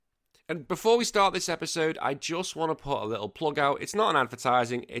And before we start this episode, I just want to put a little plug out. It's not an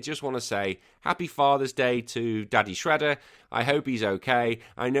advertising. I just want to say Happy Father's Day to Daddy Shredder. I hope he's okay.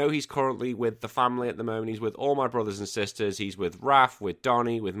 I know he's currently with the family at the moment. He's with all my brothers and sisters. He's with Raph, with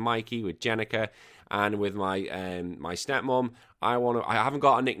Donnie, with Mikey, with Jenica, and with my stepmom. I haven't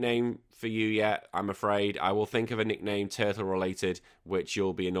got a nickname for you yet, I'm afraid. I will think of a nickname turtle related, which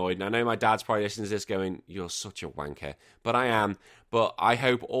you'll be annoyed. And I know my dad's probably listening to this going, "You're such a wanker," but I am. But I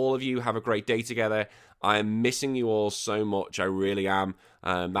hope all of you have a great day together. I am missing you all so much. I really am.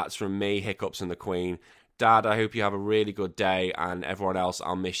 That's from me, Hiccups and the Queen. Dad, I hope you have a really good day, and everyone else,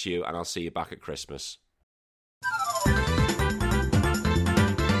 I'll miss you, and I'll see you back at Christmas.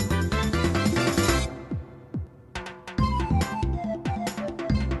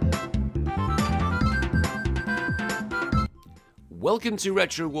 Welcome to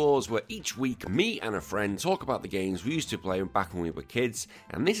Retro Wars, where each week me and a friend talk about the games we used to play back when we were kids,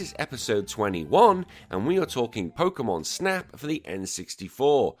 and this is episode 21, and we are talking Pokémon Snap for the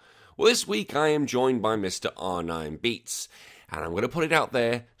N64. Well, this week I am joined by Mr. R9 Beats, and I'm going to put it out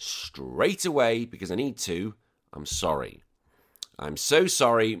there straight away because I need to. I'm sorry. I'm so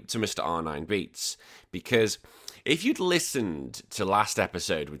sorry to Mr. R9 Beats, because if you'd listened to last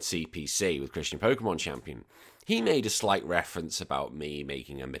episode with CPC, with Christian Pokemon Champion, he made a slight reference about me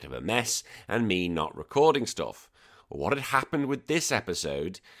making a bit of a mess and me not recording stuff. Well, what had happened with this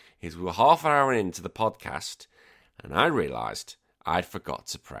episode is we were half an hour into the podcast and I realised I'd forgot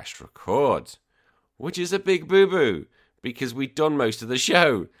to press record, which is a big boo-boo because we'd done most of the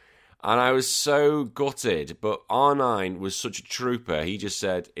show. And I was so gutted, but R9 was such a trooper. He just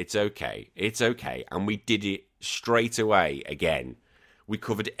said, it's okay. And we did it straight away again. We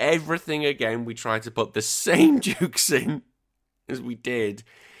covered everything again. We tried to put the same jokes in as we did.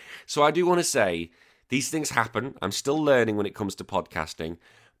 So I do want to say, these things happen. I'm still learning when it comes to podcasting.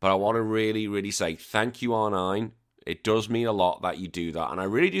 But I want to really, really say thank you, R9. It does mean a lot that you do that. And I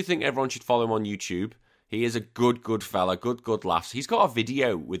really do think everyone should follow him on YouTube. He is a good fella. Good laughs. He's got a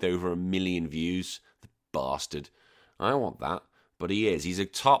video with over 1 million views. The bastard. I want that. But he is. He's a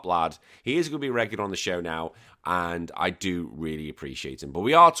top lad. He is going to be regular on the show now, and I do really appreciate him. But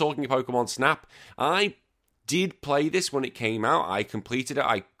we are talking Pokemon Snap. I did play this when it came out. I completed it.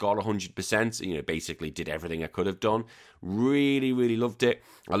 I got 100%. Basically did everything I could have done. Really, really loved it.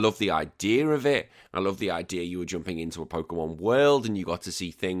 I love the idea of it. I love the idea you were jumping into a Pokemon world and you got to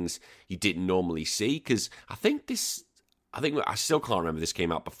see things you didn't normally see. Because I still can't remember this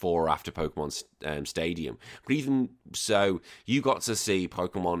came out before or after Pokemon Stadium. But even so, you got to see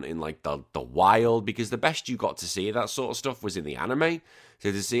Pokemon in like the wild, because the best you got to see that sort of stuff was in the anime.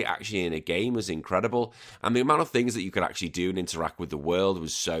 So to see it actually in a game was incredible. And the amount of things that you could actually do and interact with the world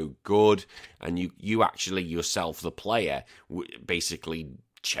was so good. And you actually yourself, the player, basically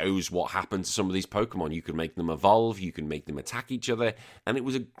chose what happened to some of these Pokemon. You could make them evolve, you can make them attack each other, and it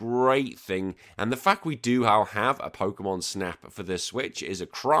was a great thing. And the fact we do have a Pokemon Snap for the Switch is a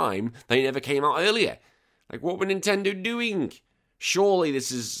crime. They never came out earlier. Like, what were Nintendo doing? Surely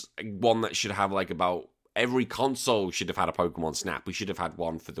this is one that should have about every console should have had a Pokemon Snap. We should have had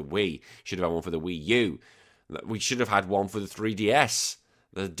one for the Wii. Should have had one for the Wii U. We should have had one for the 3DS.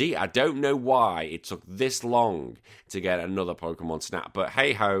 I don't know why it took this long to get another Pokemon Snap, but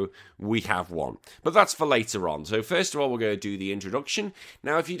hey-ho, we have one. But that's for later on. So first of all, we're going to do the introduction.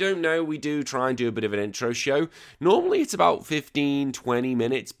 Now, if you don't know, we do try and do a bit of an intro show. Normally, it's about 15, 20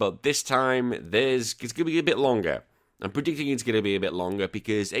 minutes, but this time, it's going to be a bit longer. I'm predicting it's going to be a bit longer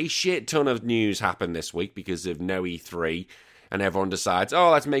because a shit ton of news happened this week because of no E3, and everyone decides,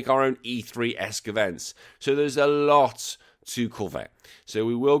 let's make our own E3-esque events. So there's a lot to cover. So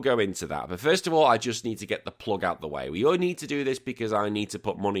we will go into that. But first of all, I just need to get the plug out the way. We all need to do this because I need to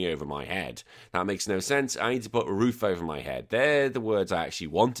put money over my head. That makes no sense. I need to put a roof over my head. They're the words I actually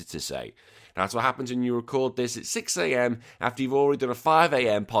wanted to say. That's what happens when you record this at 6 a.m. after you've already done a 5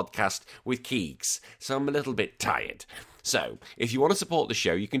 a.m. podcast with Keegs. So I'm a little bit tired. So, if you want to support the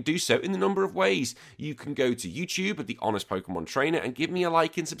show, you can do so in a number of ways. You can go to YouTube at The Honest Pokemon Trainer and give me a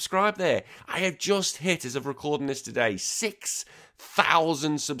like and subscribe there. I have just hit, as of recording this today,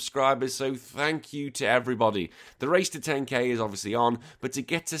 6,000 subscribers, so thank you to everybody. The race to 10k is obviously on, but to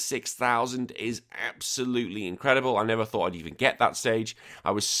get to 6,000 is absolutely incredible. I never thought I'd even get that stage.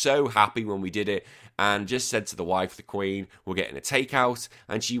 I was so happy when we did it, and just said to the wife, the Queen, we're getting a takeout,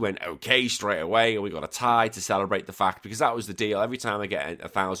 and she went okay straight away, and we got a tie to celebrate the fact, because that was the deal. Every time I get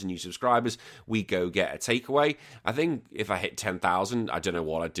 1,000 new subscribers, we go get a takeaway. I think if I hit 10,000, I don't know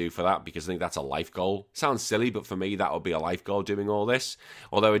what I'd do for that, because I think that's a life goal. Sounds silly, but for me, that would be a life goal, doing all this.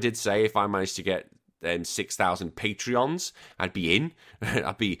 Although I did say if I managed to get 6,000 Patreons, I'd be in.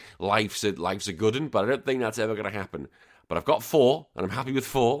 I'd be life's a good one, but I don't think that's ever going to happen. But I've got 4, and I'm happy with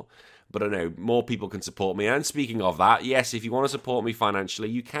 4. But I know more people can support me. And speaking of that, yes, if you want to support me financially,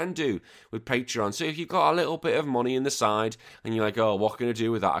 you can do with Patreon. So if you've got a little bit of money in the side and you're like, oh, what can I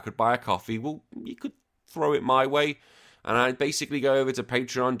do with that? I could buy a coffee. Well, you could throw it my way. And I basically go over to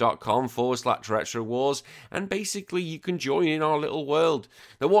patreon.com/Retro Wars, and basically you can join in our little world.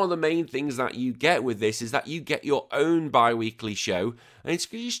 Now, one of the main things that you get with this is that you get your own bi-weekly show, and it's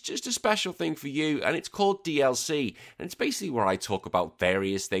just a special thing for you, and it's called DLC, and it's basically where I talk about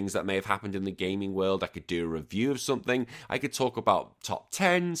various things that may have happened in the gaming world. I could do a review of something, I could talk about top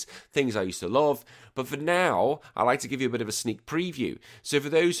 10s, things I used to love, but for now, I like to give you a bit of a sneak preview. So for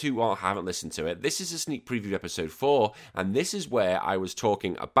those who haven't listened to it, this is a sneak preview of episode 4, and this is where I was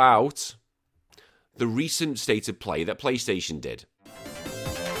talking about the recent state of play that PlayStation did.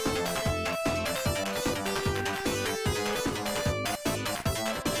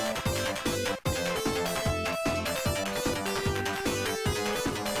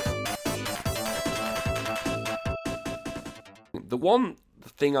 The one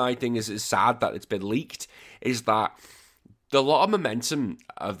thing I think is sad that it's been leaked is that a lot of momentum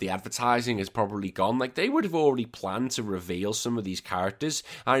of the advertising is probably gone. Like, they would have already planned to reveal some of these characters.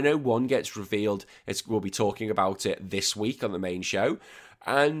 I know one gets revealed. We'll be talking about it this week on the main show.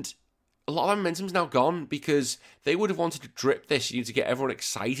 And a lot of momentum's now gone because they would have wanted to drip this, to get everyone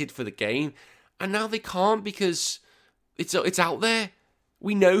excited for the game. And now they can't because it's out there.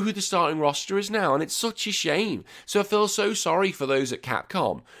 We know who the starting roster is now, and it's such a shame. So I feel so sorry for those at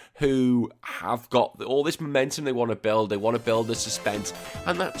Capcom who have got all this momentum they want to build. They want to build the suspense,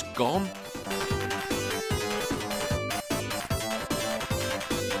 and that's gone.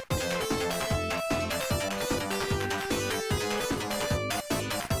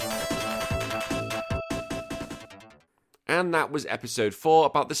 And that was episode 4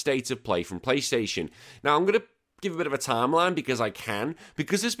 about the state of play from PlayStation. Now, I'm going to give a bit of a timeline because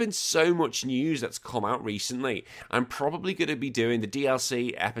there's been so much news that's come out recently. I'm probably going to be doing the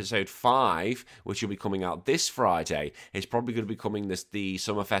DLC episode 5, which will be coming out this Friday. It's probably going to be coming the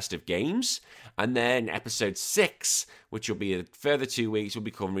Summer Festive Games, and then episode 6, which will be a further 2 weeks, will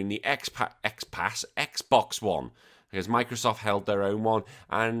be covering the Xbox One, because Microsoft held their own one,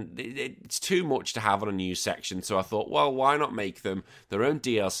 and it's too much to have on a news section, so I thought, well, why not make them their own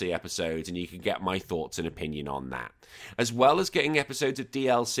DLC episodes, and you can get my thoughts and opinion on that. As well as getting episodes of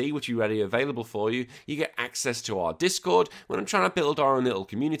DLC, which are already available for you, you get access to our Discord, when I'm trying to build our own little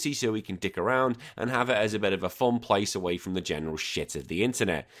community so we can dick around and have it as a bit of a fun place away from the general shit of the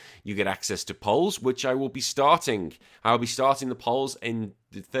internet. You get access to polls, which I will be starting. I'll be starting the polls in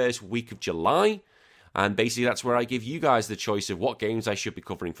the first week of July. And basically that's where I give you guys the choice of what games I should be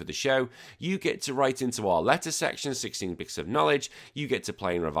covering for the show. You get to write into our letter section, 16 Bits of Knowledge. You get to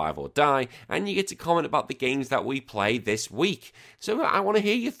play in Revive or Die. And you get to comment about the games that we play this week. So I want to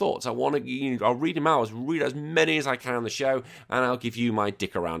hear your thoughts. I'll read them out. I'll read as many as I can on the show. And I'll give you my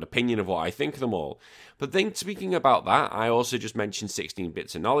dick around opinion of what I think of them all. But then speaking about that, I also just mentioned 16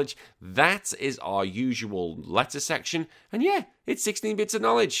 Bits of Knowledge. That is our usual letter section. And yeah, it's 16 Bits of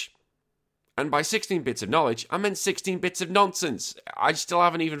Knowledge. And by 16 bits of knowledge, I meant 16 bits of nonsense. I'm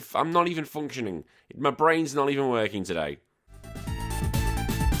not even functioning. My brain's not even working today.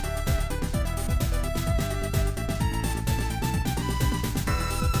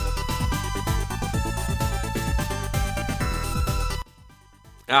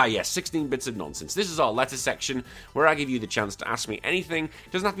 Yes, 16 bits of nonsense. This is our letter section where I give you the chance to ask me anything.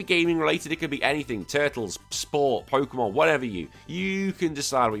 It doesn't have to be gaming related, it could be anything. Turtles, sport, Pokemon, whatever you can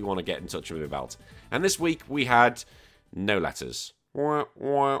decide what you want to get in touch with me about. And this week we had no letters. That's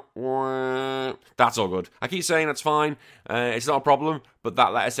all good. I keep saying that's fine. It's not a problem, but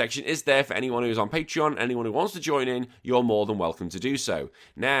that letter section is there for anyone who's on Patreon. Anyone who wants to join in, you're more than welcome to do so.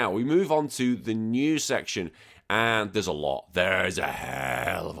 Now, we move on to the news section. And there's a lot. There's a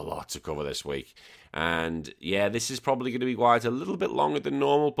hell of a lot to cover this week. And yeah, this is probably going to be why it's a little bit longer than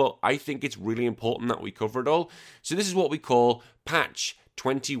normal, but I think it's really important that we cover it all. So this is what we call Patch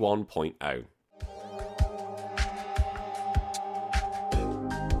 21.0.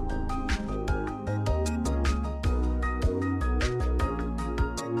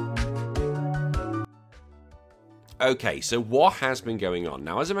 Okay, so what has been going on?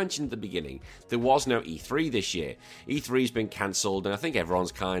 Now, as I mentioned at the beginning, there was no E3 this year. E3's been cancelled, and I think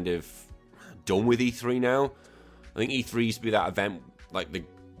everyone's kind of done with E3 now. I think E3 used to be that event, like the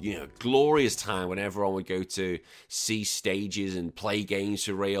glorious time when everyone would go to see stages and play games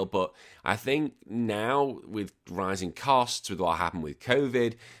for real. But I think now with rising costs, with what happened with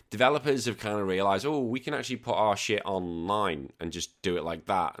COVID, developers have kind of realized, we can actually put our shit online and just do it like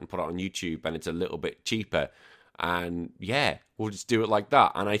that and put it on YouTube, and it's a little bit cheaper. And yeah, we'll just do it like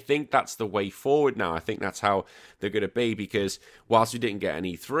that. And I think that's the way forward now. I think that's how they're going to be, because whilst we didn't get an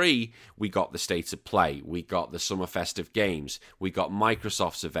E3, we got the State of Play, we got the Summer Festive Games, we got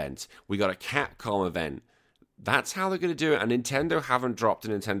Microsoft's event, we got a Capcom event. That's how they're going to do it. And Nintendo haven't dropped a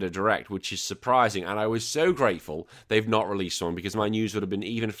Nintendo Direct, which is surprising. And I was so grateful they've not released one, because my news would have been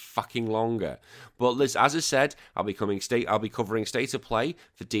even fucking longer. But as I said, I'll be covering State of Play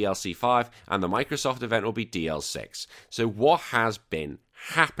for DLC 5, and the Microsoft event will be DL6. So what has been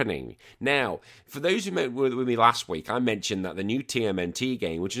happening? Now, for those who were with me last week, I mentioned that the new TMNT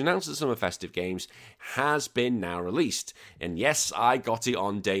game, which was announced at Summer Festive Games, has been now released. And yes, I got it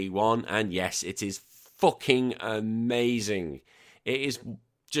on day one, and yes, it is fucking amazing. It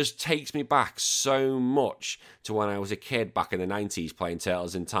just takes me back so much to when I was a kid back in the 90s playing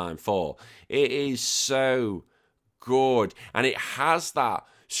Turtles in Time 4. It is so good, and it has that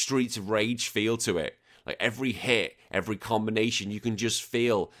Streets of Rage feel to it. Like every hit, every combination, you can just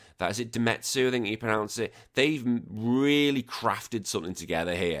feel that. Is it Demetsu, I think you pronounce it? They've really crafted something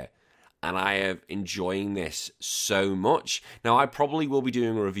together here. And I am enjoying this so much. Now, I probably will be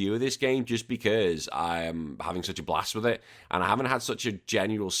doing a review of this game just because I am having such a blast with it. And I haven't had such a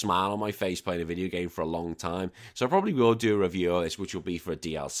genuine smile on my face playing a video game for a long time. So I probably will do a review of this, which will be for a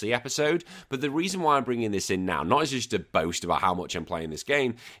DLC episode. But the reason why I'm bringing this in now, not as just to boast about how much I'm playing this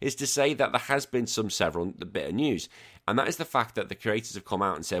game, is to say that there has been several bit of news. And that is the fact that the creators have come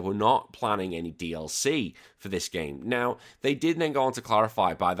out and said, we're not planning any DLC for this game. Now, they did then go on to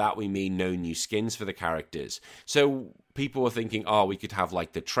clarify, by that we mean no new skins for the characters. So people were thinking, we could have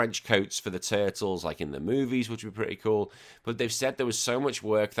like the trench coats for the turtles, like in the movies, which would be pretty cool. But they've said there was so much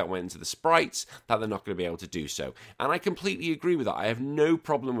work that went into the sprites that they're not going to be able to do so. And I completely agree with that. I have no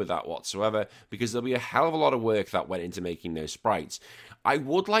problem with that whatsoever, because there'll be a hell of a lot of work that went into making those sprites. I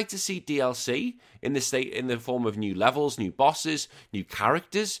would like to see DLC in the form of new levels, new bosses, new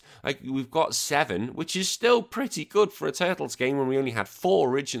characters. Like, we've got 7, which is still pretty good for a Turtles game when we only had 4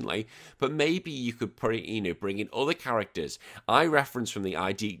 originally. But maybe you could bring in other characters. I reference from the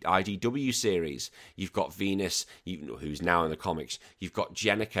IDW series. You've got Venus, who's now in the comics. You've got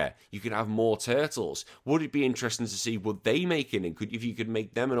Jenica. You could have more turtles. Would it be interesting to see would they make it? And if you could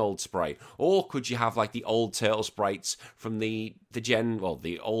make them an old sprite, or could you have like the old turtle sprites from the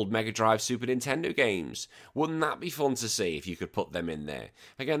old Mega Drive Super Nintendo games? Wouldn't that be fun to see if you could put them in there?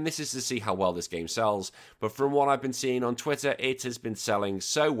 Again, this is to see how well this game sells, but from what I've been seeing on Twitter, it has been selling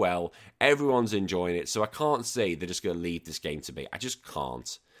so well. Everyone's enjoying it, so I can't say they're just going to leave this game to be. I just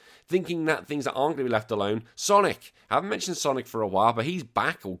can't. Thinking that things that aren't going to be left alone, Sonic. I haven't mentioned Sonic for a while, but he's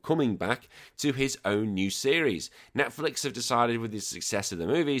back, or coming back, to his own new series. Netflix have decided with the success of the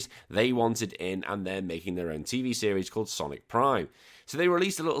movies, they wanted in, and they're making their own TV series called Sonic Prime. So they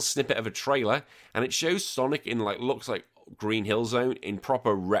released a little snippet of a trailer, and it shows Sonic in looks like Green Hill Zone in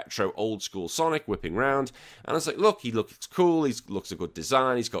proper retro old school Sonic whipping round. And I was like, look, he looks cool, he looks a good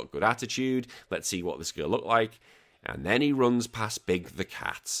design, he's got good attitude, let's see what this is going to look like. And then he runs past Big the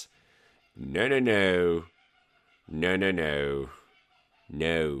Cat. No.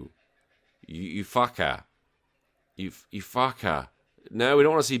 You fucker. You fucker. No, we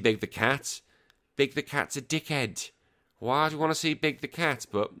don't want to see Big the Cat. Big the Cat's a dickhead. Why do you want to see Big the Cat?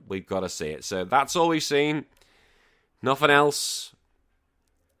 But we've got to see it. So that's all we've seen. Nothing else.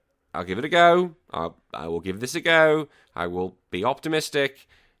 I'll give it a go. I will give this a go. I will be optimistic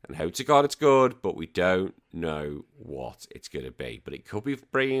and hope to God it's good, but we don't know what it's going to be. But it could be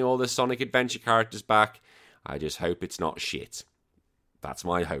bringing all the Sonic Adventure characters back. I just hope it's not shit. That's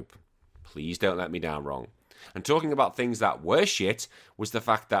my hope. Please don't let me down wrong. And talking about things that were shit was the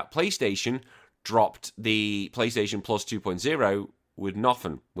fact that PlayStation dropped the PlayStation Plus 2.0 with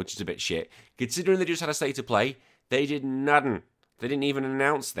nothing, which is a bit shit. Considering they just had a state of play, they did nothing. They didn't even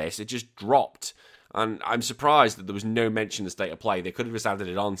announce this. It just dropped. And I'm surprised that there was no mention of the state of play. They could have just added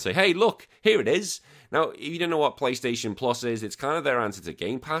it on and say, hey, look, here it is. Now, if you don't know what PlayStation Plus is, it's kind of their answer to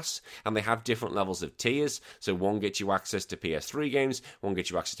Game Pass, and they have different levels of tiers. So one gets you access to PS3 games, one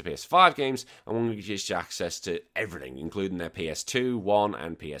gets you access to PS5 games, and one gets you access to everything, including their PS2, One,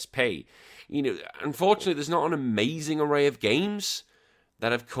 and PSP. Unfortunately, there's not an amazing array of games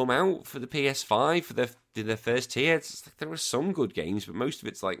that have come out for the PS5, for their first tier. It's like there are some good games, but most of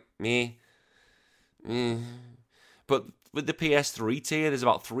it's like, meh. But with the PS3 tier, there's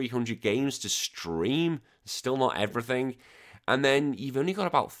about 300 games to stream. Still not everything. And then you've only got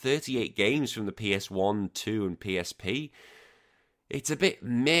about 38 games from the PS1, 2, and PSP. It's a bit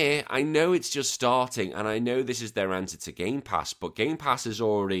meh. I know it's just starting, and I know this is their answer to Game Pass, but Game Pass is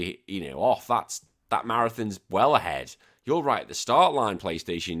already, off. That marathon's well ahead. You're right at the start line,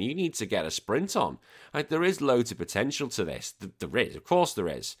 PlayStation. You need to get a sprint on. There is loads of potential to this. There is, of course there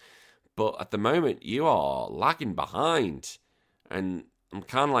is. But at the moment, you are lagging behind. And I'm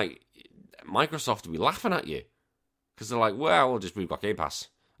kind of like, Microsoft will be laughing at you. Because they're like, well, we've got Game Pass.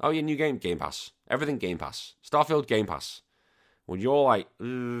 Oh, yeah, new game, Game Pass. Everything Game Pass. Starfield, Game Pass. Well, you're like,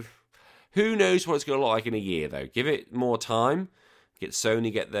 who knows what it's going to look like in a year, though. Give it more time. Get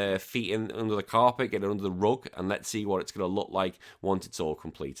Sony, get their feet under the carpet, get it under the rug, and let's see what it's going to look like once it's all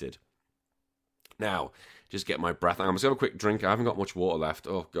completed. Now, just get my breath. I'm just going to have a quick drink. I haven't got much water left.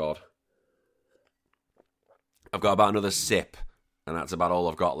 Oh, God. I've got about another sip, and that's about all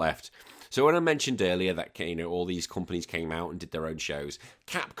I've got left. So when I mentioned earlier that all these companies came out and did their own shows,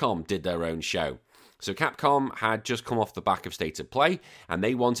 Capcom did their own show. So Capcom had just come off the back of State of Play, and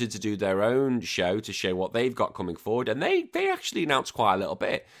they wanted to do their own show to show what they've got coming forward, and they actually announced quite a little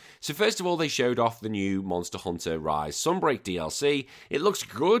bit. So first of all, they showed off the new Monster Hunter Rise Sunbreak DLC. It looks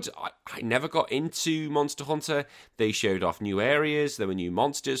good. I never got into Monster Hunter. They showed off new areas. There were new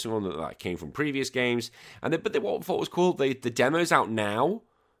monsters, some that came from previous games. But what I thought was cool, the demo's out now.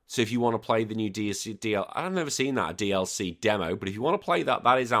 So if you want to play the new I've never seen that, a DLC demo, but if you want to play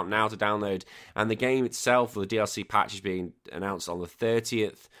that is out now to download. And the game itself, the DLC patch, is being announced on the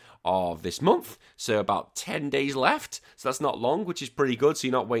 30th of this month. So about 10 days left. So that's not long, which is pretty good. So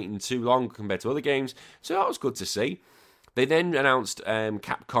you're not waiting too long compared to other games. So that was good to see. They then announced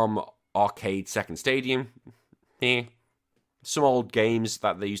Capcom Arcade Second Stadium. Some old games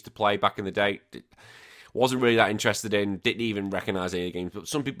that they used to play back in the day. Wasn't really that interested in, didn't even recognise any of the games, but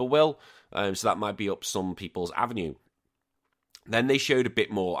some people will, so that might be up some people's avenue. Then they showed a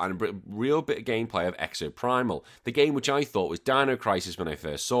bit more, and a real bit of gameplay of Exoprimal, the game which I thought was Dino Crisis when I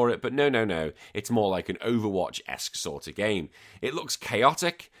first saw it, but no, it's more like an Overwatch-esque sort of game. It looks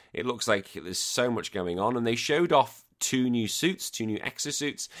chaotic, it looks like there's so much going on, and they showed off two new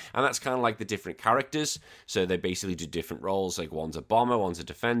exosuits, and that's kind of like the different characters. So they basically do different roles, like one's a bomber, one's a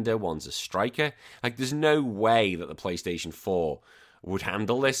defender, one's a striker. Like there's no way that the PlayStation 4 would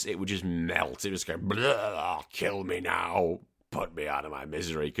handle this. It would just melt. It would just go, blah, kill me now, put me out of my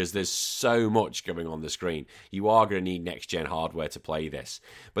misery, because there's so much going on the screen. You are going to need next-gen hardware to play this.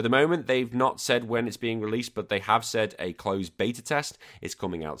 But at the moment, they've not said when it's being released, but they have said a closed beta test is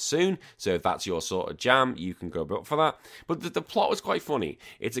coming out soon. So if that's your sort of jam, you can go up for that. But the plot was quite funny.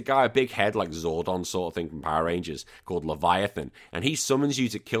 It's a guy, a big head, like Zordon sort of thing from Power Rangers, called Leviathan. And he summons you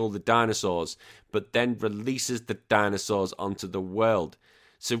to kill the dinosaurs, but then releases the dinosaurs onto the world.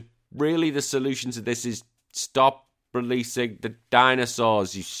 So really the solution to this is stop releasing the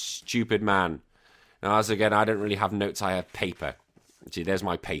dinosaurs, you stupid man. Now, as again, I don't really have notes, I have paper. See, there's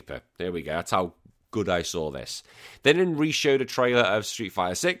my paper. There we go. That's how good I saw this. They then re-showed a trailer of Street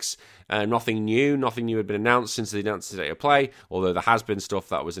Fighter 6. Nothing new had been announced since they announced the State of Play, although there has been stuff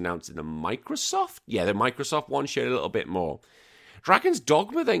that was announced in the Microsoft. Yeah, the Microsoft one showed a little bit more. Dragon's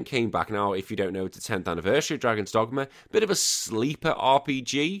Dogma then came back. Now, if you don't know, it's the 10th anniversary of Dragon's Dogma. Bit of a sleeper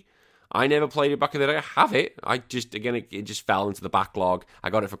RPG. I never played it back in the day. I have it. It just fell into the backlog. I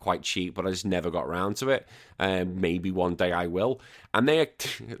got it for quite cheap, but I just never got around to it. Maybe one day I will. And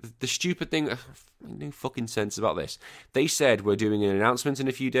the stupid thing, no fucking sense about this. They said we're doing an announcement in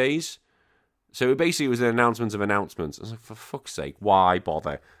a few days. So basically it was an announcement of announcements. I was like, for fuck's sake, why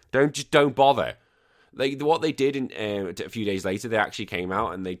bother? Don't bother. What they did a few days later, they actually came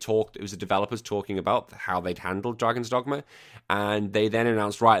out and they talked. It was the developers talking about how they'd handled Dragon's Dogma, and they then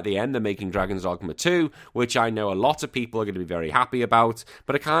announced right at the end they're making Dragon's Dogma 2, which I know a lot of people are going to be very happy about.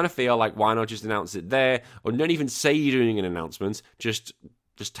 But I kind of feel like, why not just announce it there, or don't even say you're doing an announcement, just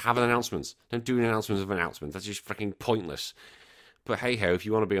have an announcement. Don't do an announcement of an announcement. That's just freaking pointless. But hey ho, if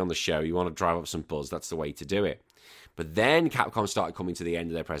you want to be on the show, you want to drive up some buzz, that's the way to do it. But then Capcom started coming to the end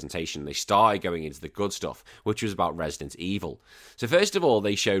of their presentation. They started going into the good stuff, which was about Resident Evil. So first of all,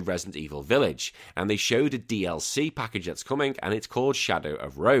 they showed Resident Evil Village, and they showed a DLC package that's coming, and it's called Shadow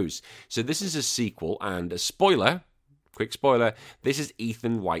of Rose. So this is a sequel, and a quick spoiler, this is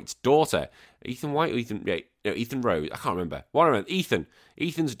Ethan White's daughter. Ethan White or Ethan Rose? I can't remember.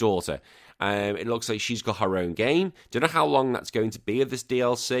 Ethan's daughter. It looks like she's got her own game. Don't know how long that's going to be of this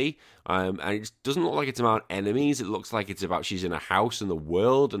DLC. And it doesn't look like it's about enemies. It looks like it's about she's in a house and the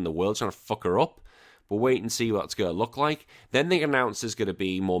world's trying to fuck her up. We'll wait and see what it's going to look like. Then they announced there's going to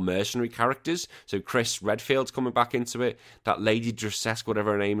be more mercenary characters. So Chris Redfield's coming back into it. That Lady Dresesque,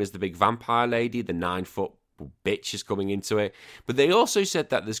 whatever her name is, the big vampire lady, the 9-foot bitch is coming into it. But they also said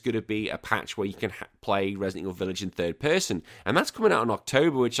that there's going to be a patch where you can play Resident Evil Village in third person. And that's coming out in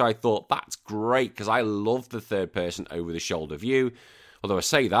October, which I thought, that's great, because I love the third person over the shoulder view. Although I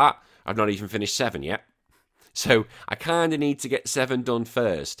say that, I've not even finished 7 yet. So I kind of need to get 7 done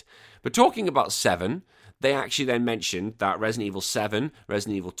first. But talking about 7, they actually then mentioned that Resident Evil 7,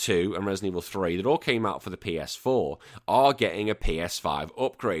 Resident Evil 2, and Resident Evil 3, that all came out for the PS4, are getting a PS5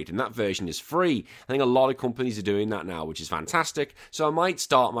 upgrade, and that version is free. I think a lot of companies are doing that now, which is fantastic. So I might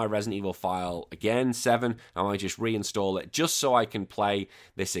start my Resident Evil file again, 7, I might just reinstall it, just so I can play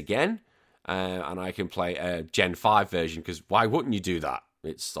this again, and I can play a Gen 5 version, because why wouldn't you do that?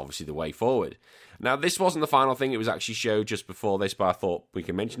 It's obviously the way forward. Now, this wasn't the final thing. It was actually showed just before this, but I thought we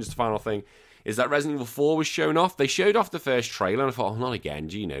can mention as the final thing, is that Resident Evil 4 was shown off. They showed off the first trailer, and I thought, oh, not again,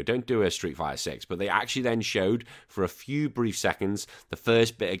 don't do a Street Fighter 6. But they actually then showed, for a few brief seconds, the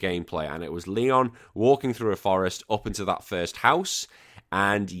first bit of gameplay, and it was Leon walking through a forest up into that first house.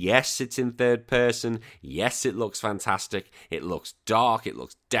 And yes, it's in third person. Yes, it looks fantastic. It looks dark. It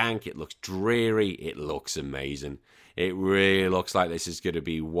looks dank. It looks dreary. It looks amazing. It really looks like this is going to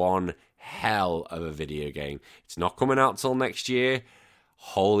be one hell of a video game. It's not coming out till next year.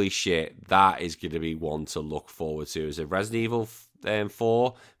 Holy shit, that is going to be one to look forward to. So Resident Evil 4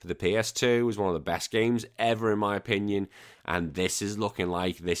 for the PS2 was one of the best games ever, in my opinion. And this is looking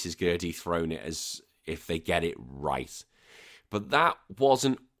like this is going to dethrone it, as if they get it right. But that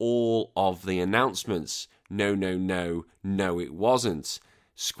wasn't all of the announcements. No, it wasn't.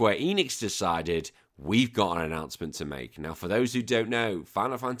 Square Enix decided, we've got an announcement to make. Now, for those who don't know,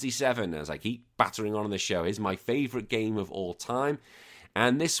 Final Fantasy VII, as I keep battering on the show, is my favourite game of all time.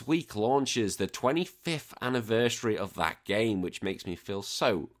 And this week launches the 25th anniversary of that game, which makes me feel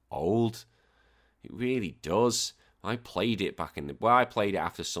so old. It really does. I played it I played it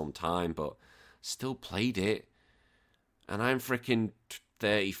after some time, but still played it. And I'm freaking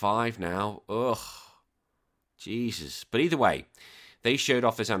 35 now. Ugh. Jesus. But either way, they showed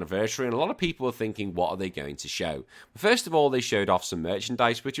off this anniversary, and a lot of people were thinking, what are they going to show? First of all, they showed off some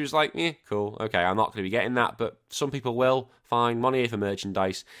merchandise, which was like, cool, okay, I'm not going to be getting that, but some people will. Fine, money for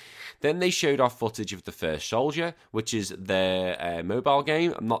merchandise. Then they showed off footage of The First Soldier, which is their mobile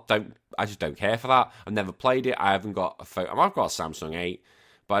game. I just don't care for that. I've never played it. I haven't got a phone. I've got a Samsung 8,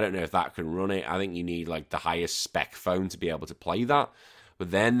 but I don't know if that can run it. I think you need like the highest spec phone to be able to play that. But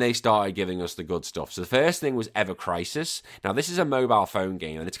then they started giving us the good stuff. So the first thing was Ever Crisis. Now, this is a mobile phone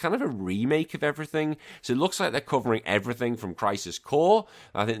game, and it's kind of a remake of everything. So it looks like they're covering everything from Crisis Core.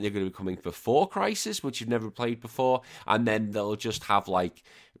 I think they're going to be coming before Crisis, which you've never played before. And then they'll just have, like,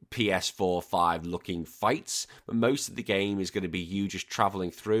 PS4, 5 looking fights. But most of the game is going to be you just traveling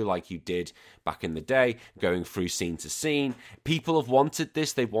through like you did back in the day, going through scene to scene. People have wanted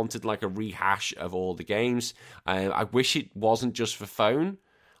this. They've wanted like a rehash of all the games. I wish it wasn't just for phone.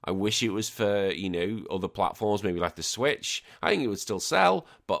 I wish it was for, other platforms, maybe like the Switch. I think it would still sell,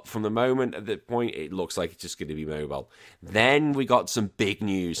 but from the moment at the point, it looks like it's just going to be mobile. Then we got some big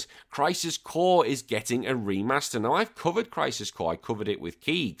news. Crisis Core is getting a remaster. Now, I've covered Crisis Core. I covered it with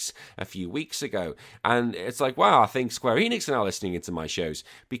Keegs a few weeks ago. And it's like, wow, I think Square Enix are now listening into my shows,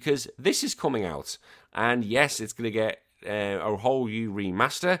 because this is coming out. And yes, it's going to get a whole new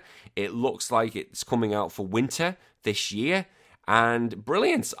remaster. It looks like it's coming out for winter this year. And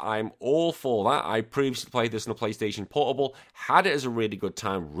brilliant, I'm all for that. I previously played this on a PlayStation Portable, had it as a really good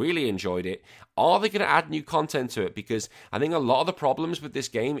time, really enjoyed it. Are they going to add new content to it? Because I think a lot of the problems with this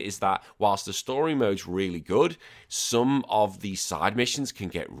game is that whilst the story mode's really good, some of the side missions can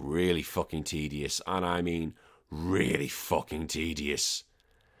get really fucking tedious. And I mean, really fucking tedious.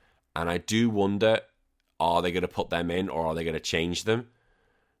 And I do wonder, are they going to put them in, or are they going to change them?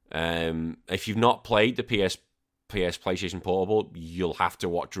 If you've not played the PlayStation Portable, you'll have to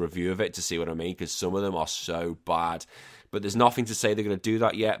watch a review of it to see what I mean, because some of them are so bad. But there's nothing to say they're going to do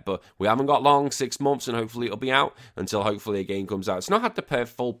that yet. But we haven't got long, 6 months, and hopefully it'll be out until hopefully a game comes out. It's not had the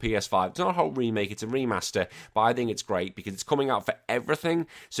full PS5. It's not a whole remake. It's a remaster. But I think it's great because it's coming out for everything.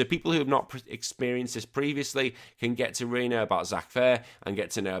 So people who have not experienced this previously can get to really know about Zack Fair and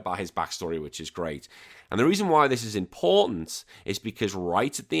get to know about his backstory, which is great. And the reason why this is important is because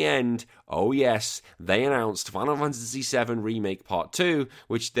right at the end, oh yes, they announced Final Fantasy VII Remake Part 2,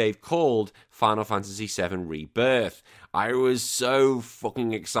 which they've called Final Fantasy VII Rebirth. I was so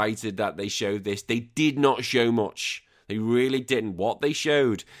fucking excited that they showed this. They did not show much. They really didn't. What they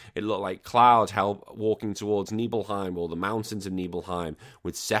showed, it looked like Cloud walking towards Nibelheim, or the mountains of Nibelheim,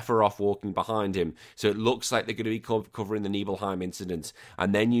 with Sephiroth walking behind him. So it looks like they're going to be covering the Nibelheim incident.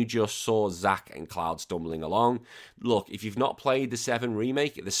 And then you just saw Zack and Cloud stumbling along. Look, if you've not played the 7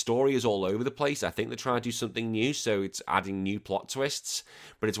 remake, the story is all over the place. I think they're trying to do something new, so it's adding new plot twists.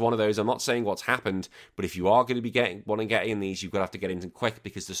 But it's one of those, I'm not saying what's happened, but if you are going to be want to get in these, you've got to have to get in quick,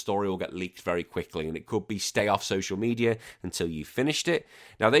 because the story will get leaked very quickly, and it could be stay off social media until you've finished it.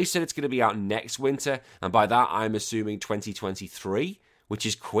 Now, they said it's going to be out next winter, and by that I'm assuming 2023, which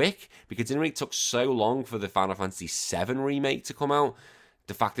is quick, because it took so long for the Final Fantasy VII remake to come out.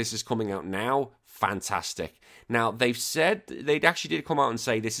 The fact this is coming out now, fantastic. Now, they've said, they actually did come out and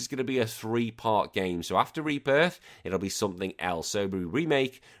say this is going to be a 3-part game. So after Rebirth, it'll be something else. So it'll be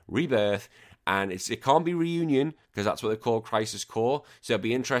Remake, Rebirth, and it can't be Reunion, because that's what they call Crisis Core. So it'll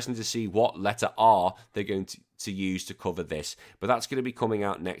be interesting to see what letter R they're going to use to cover this. But that's going to be coming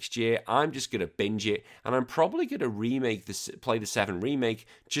out next year. I'm just going to binge it, and I'm probably going to play the 7 remake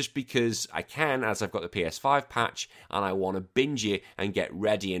just because I can, as I've got the PS5 patch, and I want to binge it and get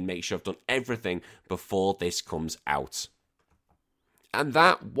ready and make sure I've done everything before this comes out. And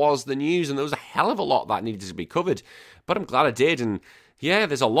that was the news, and there was a hell of a lot that needed to be covered, but I'm glad I did. And yeah,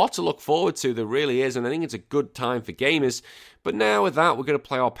 there's a lot to look forward to, there really is, and I think it's a good time for gamers. But now with that, we're going to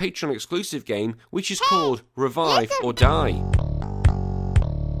play our Patreon exclusive game, which is called Revive or Die.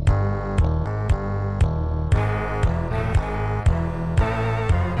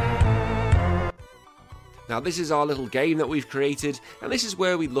 Now, this is our little game that we've created, and this is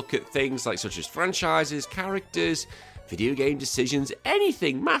where we look at things like such as franchises, characters, video game decisions,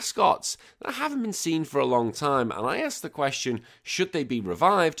 anything, mascots that haven't been seen for a long time, and I asked the question, should they be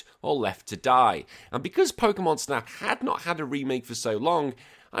revived or left to die? And because Pokémon Snap had not had a remake for so long,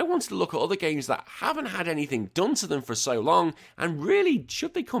 I wanted to look at other games that haven't had anything done to them for so long, and really,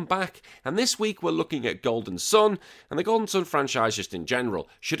 should they come back? And this week we're looking at Golden Sun, and the Golden Sun franchise just in general.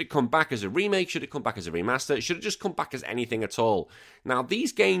 Should it come back as a remake? Should it come back as a remaster? Should it just come back as anything at all? Now,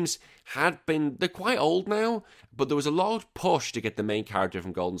 these games they're quite old now, but there was a lot of push to get the main character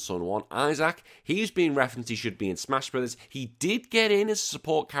from Golden Sun 1, Isaac. He's being referenced, he should be in Smash Brothers. He did get in as a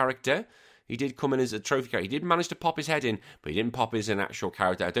support character. He did come in as a trophy character. He did manage to pop his head in, but he didn't pop as an actual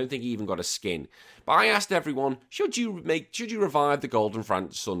character. I don't think he even got a skin. But I asked everyone, should you revive the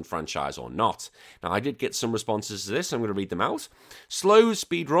Golden Sun franchise or not? Now, I did get some responses to this, so I'm going to read them out. Slow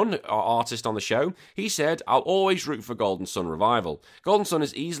Speedrun, our artist on the show, he said, I'll always root for Golden Sun revival. Golden Sun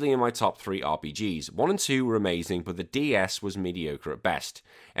is easily in my top 3 RPGs. 1 and 2 were amazing, but the DS was mediocre at best.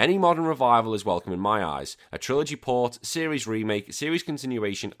 Any modern revival is welcome in my eyes. A trilogy port, series remake, series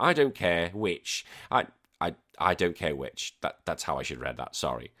continuation, I don't care which. I don't care which. That's how I should read that,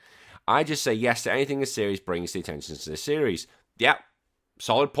 sorry. I just say yes to anything a series brings the attention to the series. Yeah,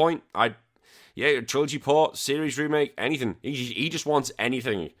 solid point. Trilogy port, series remake, anything. He just wants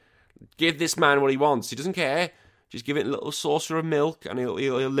anything. Give this man what he wants. He doesn't care. Just give it a little saucer of milk and he'll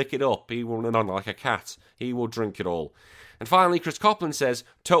lick it up. He will run like a cat. He will drink it all. And finally, Chris Copland says,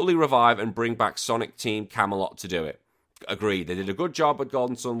 totally revive and bring back Sonic Team Camelot to do it. Agreed. They did a good job with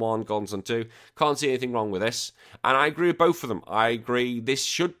Golden Sun 1, Golden Sun 2. Can't see anything wrong with this. And I agree with both of them. I agree this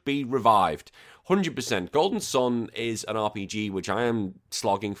should be revived. 100%. Golden Sun is an RPG which I am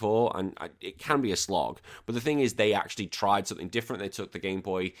slogging for, and it can be a slog. But the thing is, they actually tried something different. They took the Game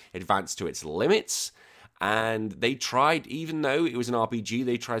Boy Advance to its limits. And they tried, even though it was an RPG,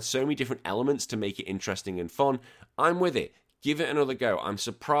 they tried so many different elements to make it interesting and fun. I'm with it. Give it another go. I'm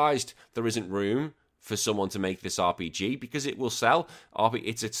surprised there isn't room for someone to make this RPG, because it will sell.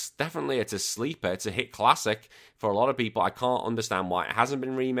 It's definitely a sleeper. It's a hit classic for a lot of people. I can't understand why it hasn't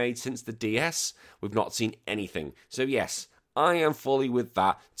been remade since the DS. We've not seen anything. So yes, I am fully with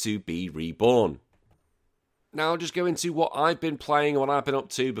that to be reborn. Now I'll just go into what I've been playing and what I've been up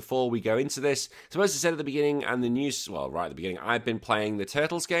to before we go into this. So as I said at the beginning, and the news, well, right at the beginning, I've been playing the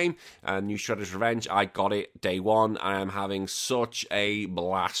Turtles game, New Shredder's Revenge. I got it day one. I am having such a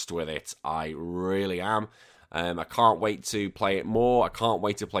blast with it. I really am. I can't wait to play it more. I can't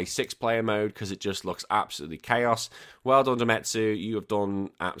wait to play 6-player mode because it just looks absolutely chaos. Well done, Demetsu. You have done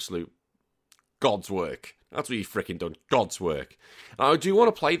absolute God's work. That's what you've freaking done. God's work. Now, I do want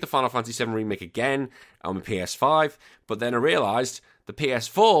to play the Final Fantasy VII Remake again on the PS5, but then I realised the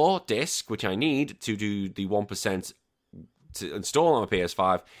PS4 disc, which I need to do the 1% to install on my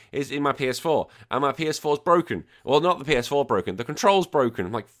PS5, is in my PS4, and my PS4 is broken. Well, not the PS4 broken, the control's broken.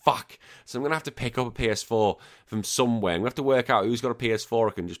 I'm like, fuck. So I'm going to have to pick up a PS4 from somewhere. I'm going to have to work out who's got a PS4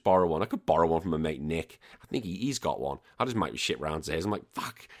 I can just borrow one. I could borrow one from my mate Nick. I think he's got one. I just might be shit round to his. I'm like,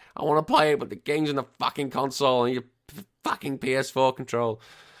 fuck, I want to play it, but the game's in the fucking console, and you fucking PS4 control.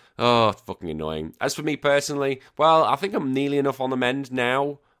 Oh, fucking annoying. As for me personally, well, I think I'm nearly enough on the mend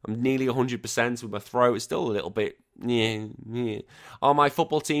now. I'm nearly 100% with my throat. It's still a little bit, yeah. Oh, my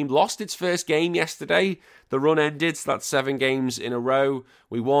football team lost its first game yesterday. The run ended, so that's 7 games in a row.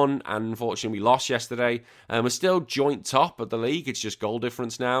 We won, and unfortunately we lost yesterday. We're still joint top of the league. It's just goal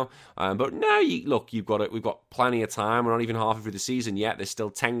difference now. But no, we've got plenty of time. We're not even halfway through the season yet. There's still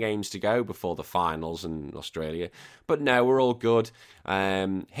 10 games to go before the finals in Australia. But no, we're all good.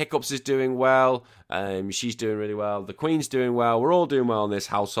 Hiccups is doing well. She's doing really well. The Queen's doing well. We're all doing well in this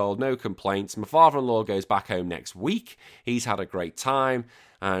household. No complaints. My father-in-law goes back home next week. He's had a great time.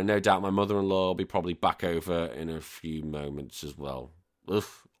 No doubt my mother-in-law will be probably back over in a few moments as well.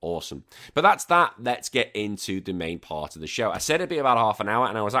 Awesome. But that's that. Let's get into the main part of the show. I said it'd be about half an hour,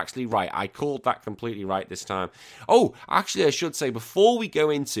 and I was actually right. I called that completely right this time. Oh, actually, I should say, before we go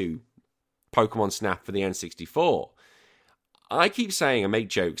into Pokemon Snap for the N64, I keep saying and make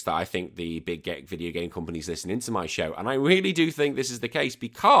jokes that I think the big video game companies listen into my show, and I really do think this is the case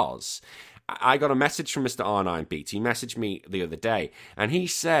because I got a message from Mr. R9 Beats. He messaged me the other day, and he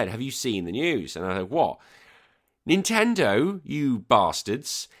said, have you seen the news? And I said, what? Nintendo, you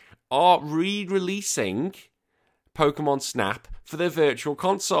bastards, are re-releasing Pokemon Snap for their Virtual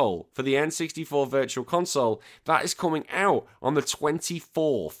Console, for the N64 Virtual Console. That is coming out on the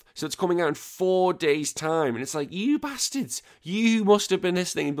 24th. So it's coming out in 4 days' time. And it's like, you bastards, you must have been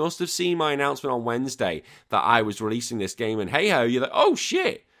listening. You must have seen my announcement on Wednesday that I was releasing this game. And hey-ho, you're like, oh,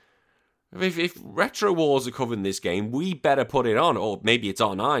 shit. If Retro Wars are covering this game, we better put it on. Or maybe it's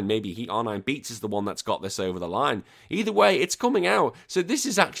R9. Maybe R9 Beats is the one that's got this over the line. Either way, it's coming out. So this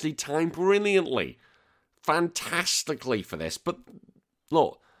is actually timed brilliantly. Fantastically for this. But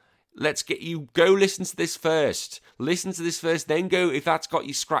look, let's get you, go listen to this first. Listen to this first, then go, if that's got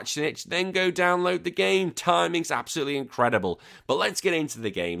you scratched an itch, then go download the game. Timing's absolutely incredible. But let's get into the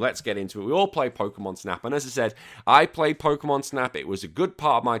game. Let's get into it. We all play Pokemon Snap. And as I said, I played Pokemon Snap. It was a good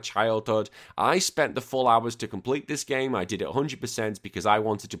part of my childhood. I spent the full hours to complete this game. I did it 100% because I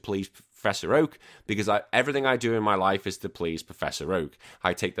wanted to please Professor Oak, because everything I do in my life is to please Professor Oak.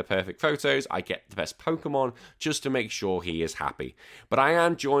 I take the perfect photos, I get the best Pokemon, just to make sure he is happy. But I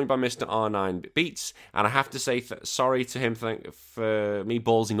am joined by Mr. R9 Beats, and I have to say sorry to him for me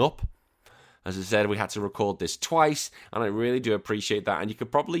ballsing up. As I said, we had to record this twice, and I really do appreciate that. And you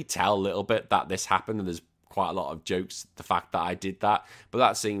could probably tell a little bit that this happened, and there's quite a lot of jokes, the fact that I did that. But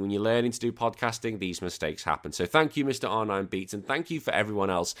that's saying when you're learning to do podcasting, these mistakes happen. So thank you, Mr. R9 Beats, and thank you for everyone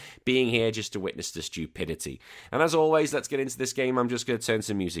else being here just to witness the stupidity. And as always, let's get into this game. I'm just going to turn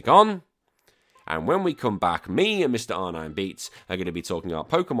some music on. And when we come back, me and Mr. R9 Beats are going to be talking about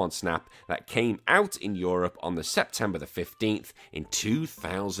Pokemon Snap that came out in Europe on the September the 15th in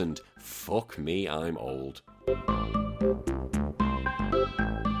 2000. Fuck me, I'm old.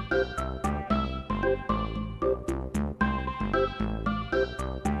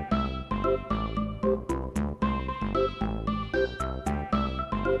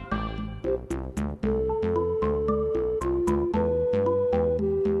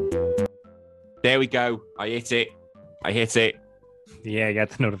 There we go. I hit it. Yeah, I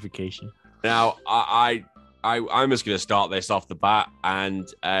got the notification. Now, I'm just going to start this off the bat.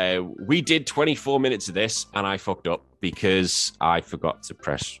 And we did 24 minutes of this, and I fucked up because I forgot to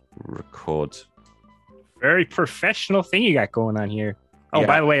press record. Very professional thing you got going on here. Oh, yeah.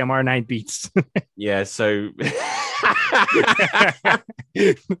 By the way, I'm R9 Beats. Yeah, so...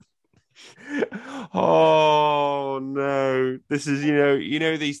 Oh no, this is, you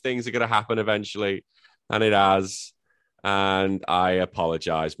know these things are going to happen eventually, and it has, and I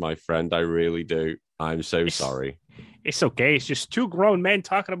apologize, my friend. I really do. I'm so sorry. It's okay. It's just two grown men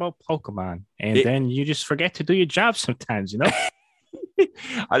talking about Pokemon, and then you just forget to do your job sometimes,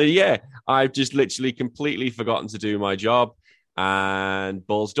 Yeah, I've just literally completely forgotten to do my job and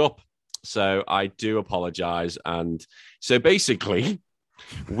ballsed up, so I do apologize. And so basically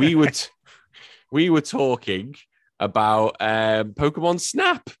we were talking about Pokemon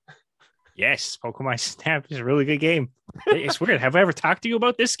Snap. Yes, Pokemon Snap is a really good game. It's weird. Have I ever talked to you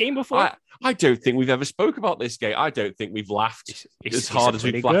about this game before? I don't think we've ever spoke about this game. I don't think we've laughed as hard as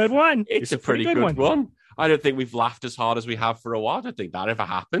we've laughed. Good one. It's a pretty good one. I don't think we've laughed as hard as we have for a while. I don't think that ever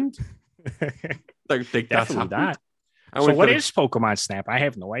happened. Don't think that's happened. So what is Pokemon Snap? I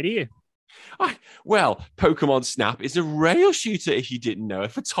have no idea. Well, Pokemon Snap is a rail shooter, if you didn't know. A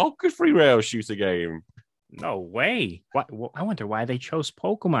photography rail shooter game. No way. I wonder why they chose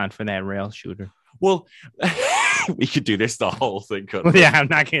Pokemon for that rail shooter. Well, We could do this the whole thing, couldn't we? Yeah, I'm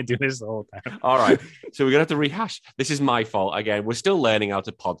not going to do this the whole time. All right. So we're going to have to rehash. This is my fault. Again, we're still learning how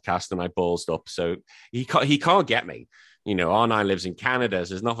to podcast and I ballsed up. So he can't get me. You know, R9 lives in Canada,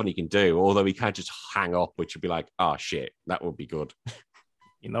 so there's nothing he can do. Although he can't just hang up, which would be like, oh, shit, that would be good.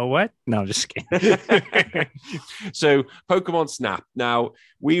 You know what? No, I'm just kidding. So Pokemon Snap. Now,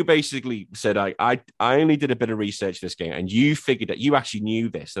 we basically said I only did a bit of research this game, and you figured that you actually knew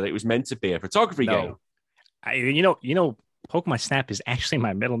this, that it was meant to be a photography game. You know, Pokemon Snap is actually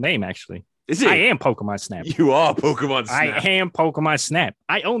my middle name, actually. Is it? I am Pokemon Snap. You are Pokemon Snap. I am Pokemon Snap.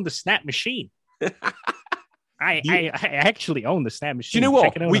 I own the Snap machine. I actually own the Snap machine. Do you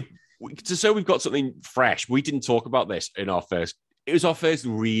know what? So we've got something fresh. We didn't talk about this in our first. It was our first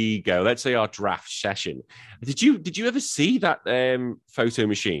re-go. Let's say our draft session. Did you ever see that photo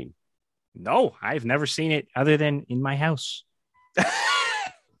machine? No, I've never seen it other than in my house.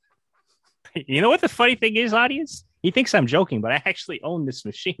 You know what the funny thing is, audience? He thinks I'm joking, but I actually own this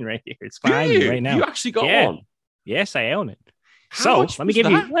machine right here. It's behind me right now. You actually got one? Yes, I own it. How so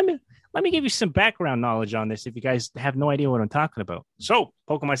let me give you some background knowledge on this if you guys have no idea what I'm talking about. So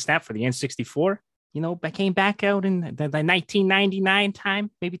Pokemon Snap for the N64, you know, I came back out in the 1999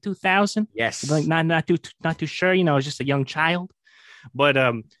 time, maybe 2000. Yes. Like not too sure. You know, I was just a young child. But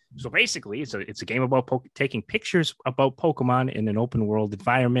so basically, it's a game about taking pictures about Pokemon in an open world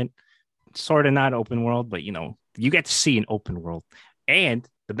environment. Sort of not open world, but you know, you get to see an open world. And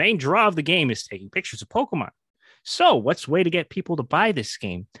the main draw of the game is taking pictures of Pokemon. So what's the way to get people to buy this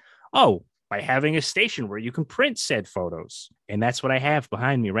game? Oh, by having a station where you can print said photos. And that's what I have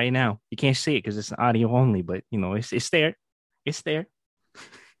behind me right now. You can't see it because it's audio only, but you know, it's there. It's there.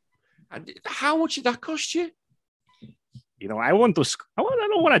 How much did that cost you? You know, I don't want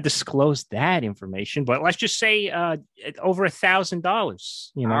to disclose that information, but let's just say over $1,000,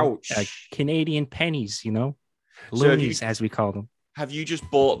 you know, Canadian pennies, you know, loonies, as we call them. Have you just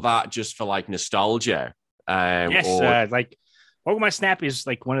bought that just for like nostalgia? Yes, like Pokemon Snap is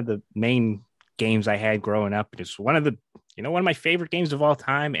like one of the main games I had growing up. It's one of my favorite games of all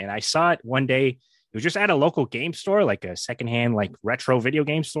time. And I saw it one day. It was just at a local game store, like a secondhand, like retro video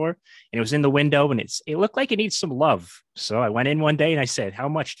game store. And it was in the window and it looked like it needs some love. So I went in one day and I said, how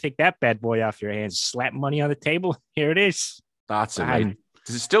much? Take that bad boy off your hands. Slap money on the table. Here it is. That's amazing.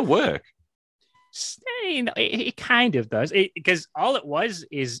 Does it still work? It kind of does. Because all it was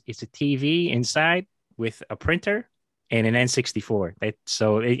is it's a TV inside with a printer and an N64.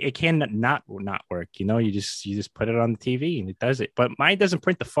 So it can not work. You know, you just put it on the TV and it does it. But mine doesn't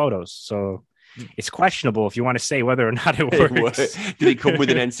print the photos. So it's questionable if you want to say whether or not it works. Did it come with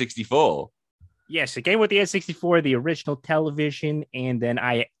an N64? Yes, it came with the N64, the original television, and then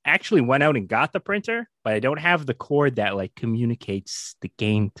I actually went out and got the printer, but I don't have the cord that like communicates the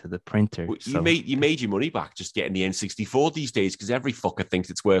game to the printer. Well, so. You made your money back just getting the N64 these days because every fucker thinks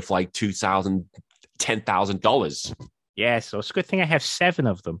it's worth like $2,000, $10,000. Yeah, so it's a good thing I have 7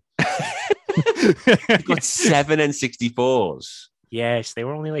 of them. You've got 7 N64s. Yes, they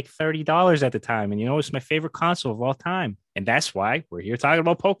were only like $30 at the time. And you know, it's my favorite console of all time. And that's why we're here talking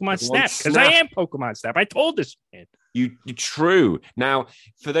about Pokemon Snap, because I am Pokemon Snap. I told this man. You're true. Now,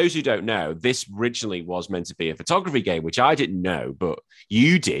 for those who don't know, this originally was meant to be a photography game, which I didn't know, but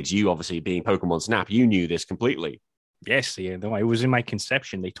you did. You obviously being Pokemon Snap, you knew this completely. Yes, yeah, no, it was in my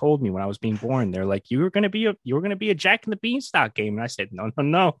conception. They told me when I was being born, they're like, you were gonna be a Jack and the Beanstalk game. And I said,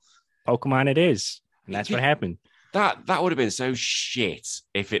 no. Pokemon it is. And that's what happened. That would have been so shit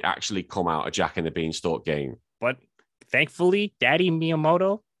if it actually come out a Jack and the Beanstalk game. But thankfully, Daddy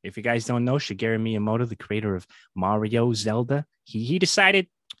Miyamoto, if you guys don't know, Shigeru Miyamoto, the creator of Mario, Zelda, he decided,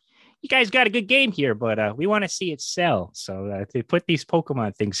 you guys got a good game here, but we want to see it sell. So they put these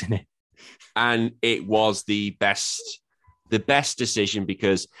Pokemon things in it. And it was the best decision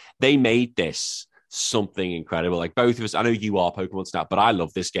because they made this something incredible. Like both of us, I know you are Pokemon Snap, but I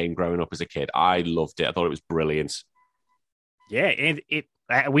loved this game growing up as a kid. I loved it. I thought it was brilliant. Yeah, and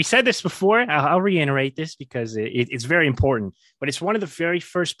we said this before. I'll reiterate this because it's very important. But it's one of the very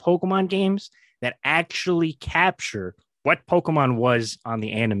first Pokemon games that actually capture what Pokemon was on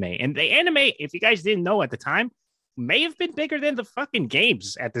the anime. And the anime, if you guys didn't know at the time, may have been bigger than the fucking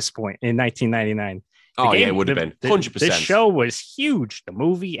games at this point in 1999. Yeah, it would have been 100%. The show was huge. The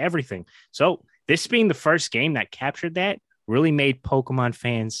movie, everything. So this being the first game that captured that really made Pokemon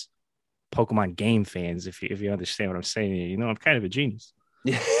fans, Pokemon game fans, if you understand what I'm saying. You know, I'm kind of a genius.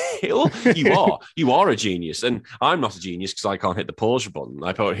 Well, you are a genius, and I'm not a genius because I can't hit the pause button.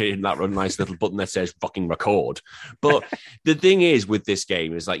 I put hitting that nice little button that says fucking record. But the thing is with this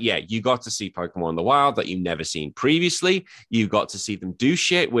game is like, yeah, you got to see Pokemon in the wild that you've never seen previously. You got to see them do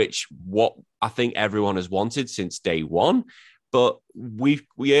shit, which what I think everyone has wanted since day one. But we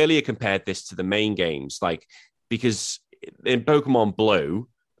earlier compared this to the main games, like because in Pokemon Blue,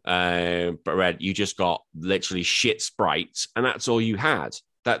 but Red, you just got literally shit sprites, and that's all you had.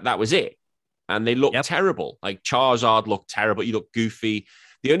 That was it, and they looked terrible. Like Charizard looked terrible. You look goofy.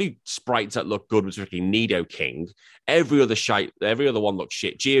 The only sprites that looked good was freaking Nidoking. Every other one looked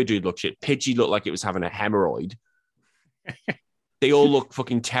shit. Geodude looked shit. Pidgey looked like it was having a hemorrhoid. They all look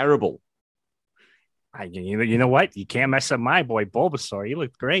fucking terrible. You know what? You can't mess up my boy Bulbasaur. He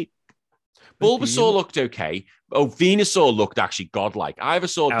looked great. Bulbasaur looked okay. Oh, Venusaur looked actually godlike.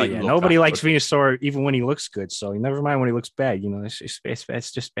 Ivysaur didn't look nobody likes good. Venusaur even when he looks good. So never mind when he looks bad. You know,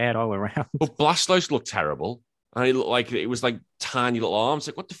 it's just bad all around. But Blastoise looked terrible. And it looked like it was like tiny little arms.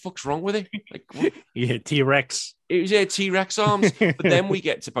 Like, what the fuck's wrong with it? Like, yeah, T-Rex. It was T-Rex arms. But then we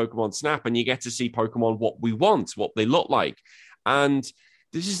get to Pokemon Snap and you get to see Pokemon what we want, what they look like. And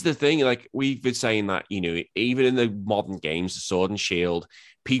this is the thing, like we've been saying that, you know, even in the modern games, the Sword and Shield,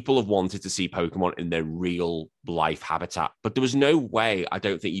 people have wanted to see Pokemon in their real life habitat. But there was no way, I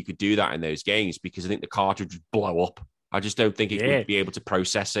don't think you could do that in those games because I think the cartridge would blow up. I just don't think it would be able to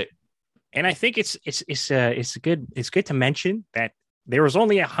process it. And I think it's good to mention that there was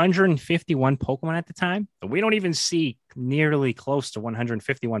only 151 Pokemon at the time. We don't even see nearly close to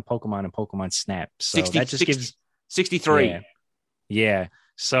 151 Pokemon in Pokemon Snap. So that just gives 63. Yeah.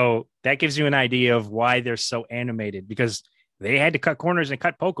 So that gives you an idea of why they're so animated, because they had to cut corners and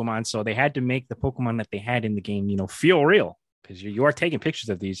cut Pokemon. So they had to make the Pokemon that they had in the game, you know, feel real, because you are taking pictures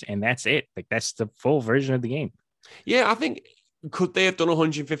of these and that's it. Like that's the full version of the game. Yeah, I think could they have done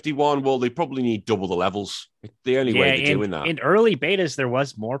 151? Well, they probably need double the levels. It's the only way they're doing that. In early betas, there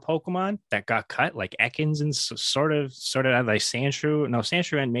was more Pokemon that got cut, like Ekans and sort of like Sandshrew. No,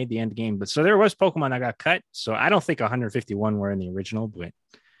 Sandshrew hadn't made the end game, but so there was Pokemon that got cut. So I don't think 151 were in the original, but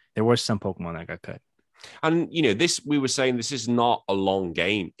there was some Pokemon that got cut. And, you know, we were saying this is not a long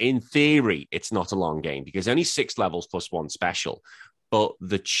game. In theory, it's not a long game because only 6 levels plus 1 special. But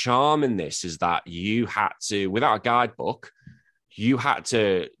the charm in this is that you had to, without a guidebook, you had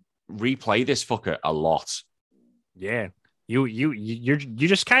to replay this fucker a lot. Yeah. You're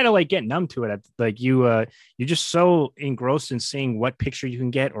just kind of like getting numb to it. Like you're just so engrossed in seeing what picture you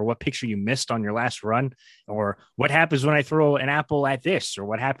can get or what picture you missed on your last run, or what happens when I throw an apple at this, or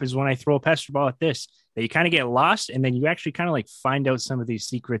what happens when I throw a pester ball at this, that you kind of get lost. And then you actually kind of like find out some of these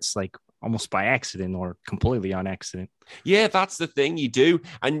secrets, like almost by accident or completely on accident. Yeah, that's the thing you do.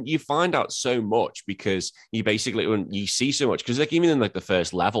 And you find out so much because you basically, when you see so much, because like even in like the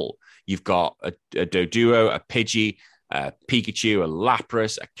first level, you've got a Doduo, a Pidgey, a Pikachu, a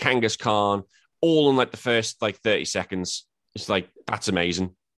Lapras, a Kangaskhan, all in like the first like 30 seconds. It's like, that's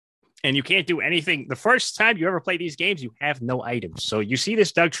amazing. And you can't do anything. The first time you ever play these games, you have no items. So you see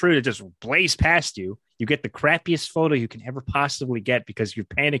this Doug True that just blaze past you. You get the crappiest photo you can ever possibly get because you're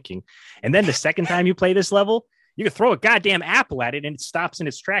panicking. And then the second time you play this level, you can throw a goddamn apple at it and it stops in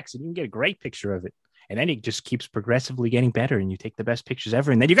its tracks and you can get a great picture of it. And then it just keeps progressively getting better and you take the best pictures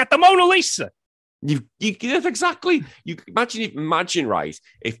ever. And then you got the Mona Lisa. You exactly. You imagine, right?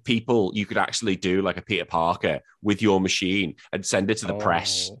 If you could actually do like a Peter Parker with your machine and send it to the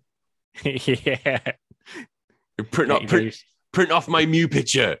press. Yeah. Print off my Mew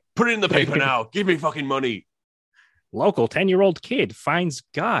picture. Put it in the paper now. Give me fucking money. Local 10-year-old kid finds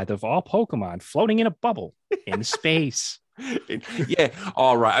God of all Pokemon floating in a bubble in space. Yeah.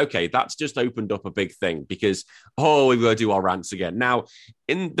 All right. Okay. That's just opened up a big thing because, we've got to do our rants again. Now,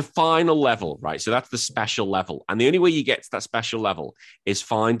 in the final level, right? So that's the special level. And the only way you get to that special level is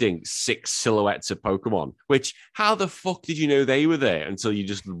finding 6 silhouettes of Pokemon, which how the fuck did you know they were there until you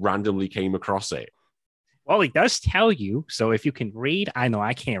just randomly came across it? Well, he does tell you. So if you can read, I know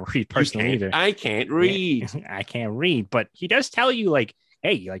I can't read personally either. I can't read. I can't read, but he does tell you like,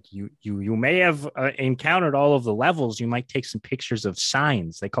 hey, like you may have encountered all of the levels. You might take some pictures of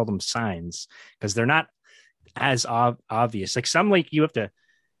signs. They call them signs because they're not as obvious. Like some, like you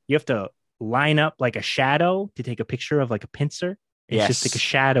have to line up like a shadow to take a picture of like a pincer. It's just like a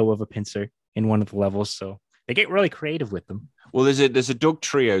shadow of a pincer in one of the levels. So they get really creative with them. Well, there's a Doug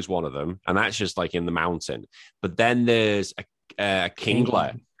Trio's one of them, and that's just like in the mountain. But then there's a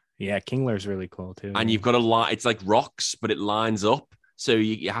Kingler. Yeah, Kingler's really cool too. And you've got a line. It's like rocks, but it lines up. So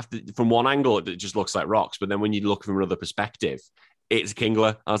you have to, from one angle, it just looks like rocks. But then when you look from another perspective, it's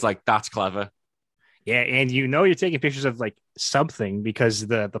Kingler. I was like, that's clever. Yeah, and you're taking pictures of like something because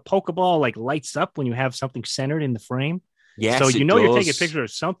the Pokeball like lights up when you have something centered in the frame. So Yes, it you're taking a does. picture of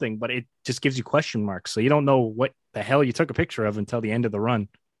something, but it just gives you question marks. So you don't know what the hell you took a picture of until the end of the run.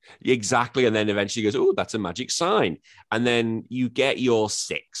 Exactly. And then eventually goes, oh, that's a magic sign. And then you get your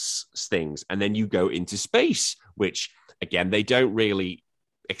 6 things, and then you go into space, which again, they don't really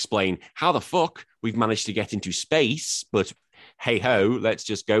explain how the fuck we've managed to get into space, but hey ho, let's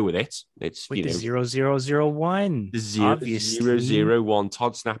just go with it. It's, With the 0001, the zero zero obviously. zero one.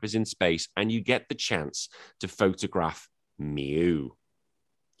 Todd Snap is in space, and you get the chance to photograph Mew.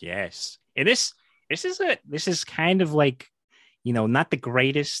 Yes. And this is kind of like, not the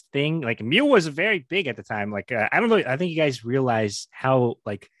greatest thing. Like Mew was very big at the time. Like I don't know. I think you guys realize how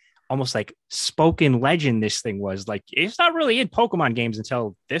like almost like spoken legend this thing was. Like it's not really in Pokemon games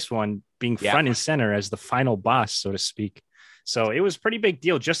until this one being Yeah. front and center as the final boss, so to speak. So it was a pretty big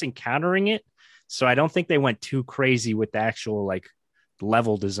deal just encountering it. So I don't think they went too crazy with the actual like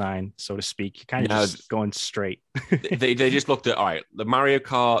level design, so to speak. You kind of No, just going straight. they just looked at, all right, the Mario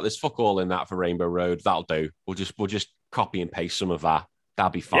Kart, there's fuck all in that for Rainbow Road. That'll do. We'll just copy and paste some of that.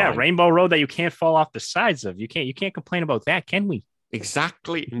 That'll be Yeah, fine. Rainbow Road that you can't fall off the sides of. You can't complain about that, can we?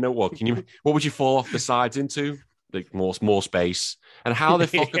 Exactly. No, what would you fall off the sides into? Like more space. And how the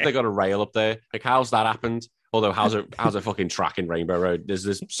fuck have they got a rail up there? Like how's that happened? Although how's a fucking track in Rainbow Road?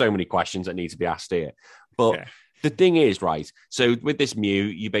 There's so many questions that need to be asked here. But Yeah. the thing is, right? So with this Mew,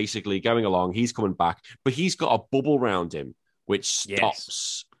 you basically going along, he's coming back, but he's got a bubble around him, which Yes.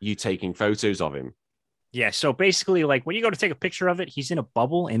 stops you taking photos of him. Yeah. So basically, like when you go to take a picture of it, he's in a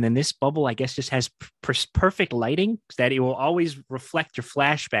bubble, and then this bubble, I guess, just has perfect lighting that it will always reflect your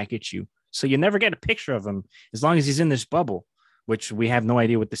flashback at you. So you never get a picture of him as long as he's in this bubble, which we have no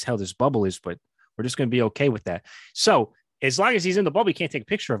idea what this hell this bubble is, but we're just going to be okay with that. So as long as he's in the bubble, you can't take a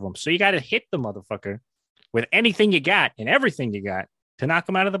picture of him. So you got to hit the motherfucker with anything you got and everything you got to knock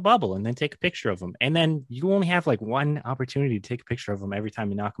him out of the bubble and then take a picture of him. And then you only have like one opportunity to take a picture of him every time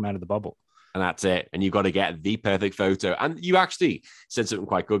you knock him out of the bubble. And that's it. And you've got to get the perfect photo. And you actually said something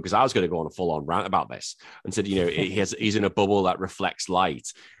quite good because I was going to go on a full on rant about this and said, he's in a bubble that reflects light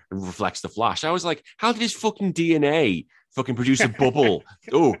and reflects the flash. I was like, how did his fucking DNA fucking produce a bubble?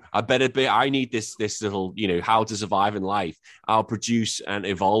 Oh, I need this little, how to survive in life. I'll produce and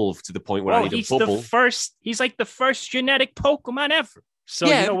evolve to the point where I need a bubble. He's like the first genetic Pokemon ever. So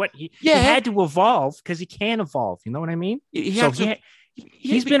yeah, you know what? He had to evolve because he can evolve. You know what I mean?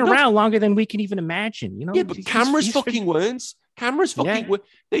 He's been around longer than we can even imagine. Yeah, but cameras fucking weren't. Cameras fucking were.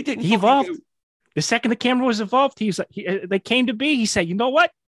 They didn't. He evolved. The second the camera was evolved, they came to be. He said, "You know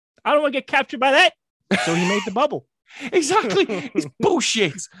what? I don't want to get captured by that." So he made the bubble. Exactly. It's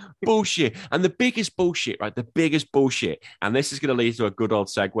bullshit. And the biggest bullshit, right? The biggest bullshit, and this is going to lead to a good old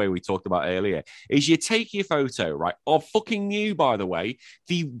segue we talked about earlier, is you take your photo, right? Of fucking you, by the way,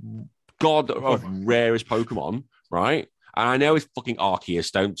 the god of rarest Pokemon, right? And I know it's fucking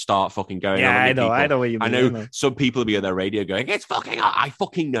Arceus. Don't start fucking going. Yeah, I know. I know what you mean. I know some people will be on their radio going, "It's fucking." I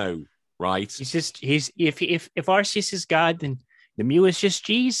fucking know, right? He's if Arceus is God, then the Mew is just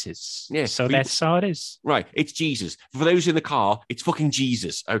Jesus. Yeah. So that's how it is. Right. It's Jesus. For those in the car, it's fucking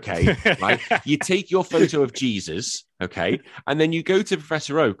Jesus. Okay. Right. You take your photo of Jesus. Okay. And then you go to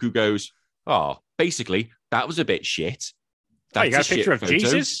Professor Oak, who goes, "Oh, basically, that was a bit shit." That's you got a picture of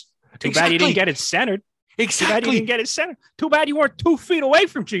Jesus? Too bad you didn't get it centered. Exactly. Too bad you didn't get it centered. Too bad you weren't 2 feet away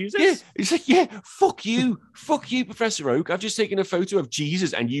from Jesus. Yeah. It's like, fuck you, Professor Oak. I've just taken a photo of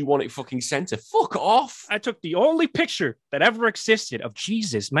Jesus and you want it fucking center. Fuck off. I took the only picture that ever existed of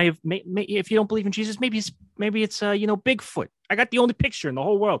Jesus. If you don't believe in Jesus, maybe it's Bigfoot. I got the only picture in the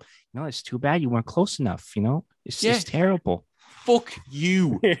whole world. It's too bad you weren't close enough. It's just terrible. Fuck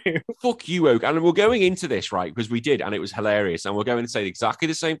you. Fuck you, Oak. And we're going into this, right? Because we did, and it was hilarious. And we're going to say exactly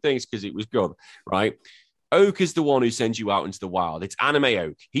the same things because it was good, right? Oak is the one who sends you out into the wild. It's Anime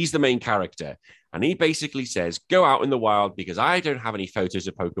Oak. He's the main character. And he basically says, go out in the wild because I don't have any photos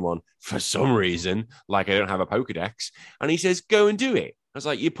of Pokemon for some reason, like I don't have a Pokedex. And he says, go and do it. I was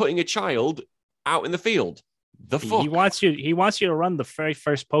like, you're putting a child out in the field. The fuck? He wants you to run the very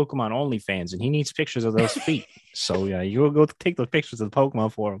first Pokemon OnlyFans, and he needs pictures of those feet. So yeah, you'll go take those pictures of the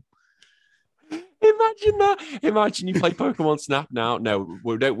Pokemon for him. Imagine that. Imagine you play Pokemon Snap now. No,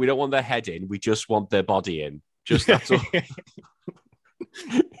 we don't want their head in. We just want their body in. Just that's all.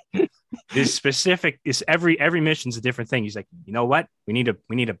 Every mission's a different thing. He's like, you know what? We need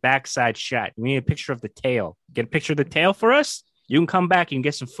a backside shot. We need a picture of the tail. Get a picture of the tail for us. You can come back and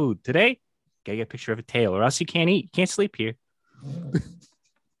get some food today. Gotta get a picture of a tail, or else you can't eat. You can't sleep here.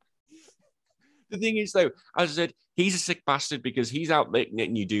 The thing is, though, as I said, he's a sick bastard because he's out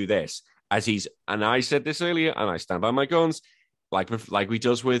letting you do this. and I said this earlier, and I stand by my guns, like we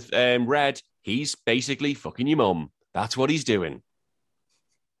does with Red. He's basically fucking your mum. That's what he's doing.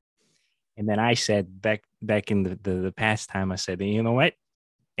 And then I said back in the past time, I said, you know what?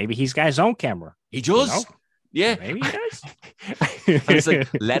 Maybe he's got his own camera. He does. You know? Yeah. Maybe he does. And it's like,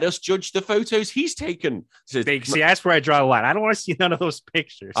 let us judge the photos he's taken. So, see, that's where I draw the line. I don't want to see none of those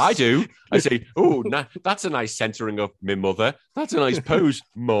pictures. I do. I say, oh, that's a nice centering of my mother. That's a nice pose,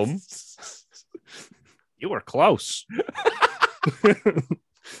 mum. You were close.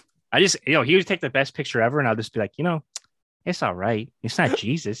 I just, he would take the best picture ever, and I'll just be like, it's all right. It's not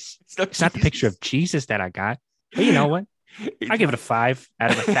Jesus. It's not the picture of Jesus that I got. But you know what? I give it a 5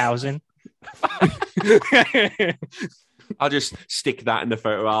 out of 1,000. I'll just stick that in the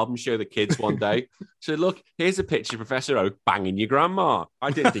photo album, show the kids one day. So look, here's a picture of Professor Oak banging your grandma.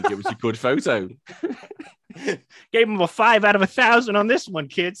 I didn't think it was a good photo. Gave him a 5 out of 1,000 on this one,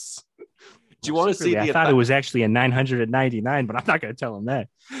 kids. Do you want to see I thought it was actually a 999, but I'm not going to tell him that.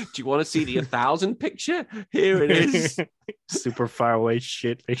 Do you want to see the 1,000 picture? Here it is. Super far away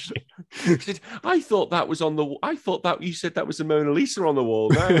shit picture. I thought that you said that was a Mona Lisa on the wall.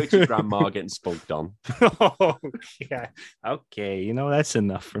 No, it's your grandma getting spunked on. Oh, yeah. Okay, that's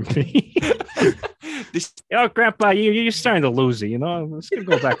enough for me. Grandpa, you're starting to lose it. Let's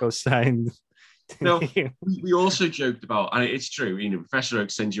go back outside. No, we also joked about, and it's true, Professor Oak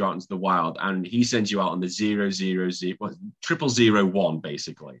sends you out into the wild, and he sends you out on the 0001,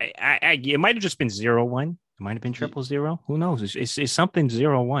 basically. It might have just been 01. It might have been 000. Who knows? It's something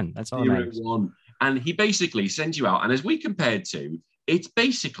 01. That's all. 01. And he basically sends you out, and as we compared to, it's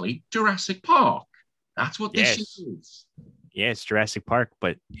basically Jurassic Park. That's what this is. Yeah, it's Jurassic Park,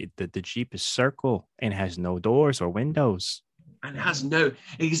 but the Jeep is circle and has no doors or windows. And has no,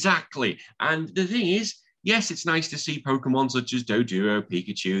 exactly. And the thing is, yes, it's nice to see Pokemon such as Doduo,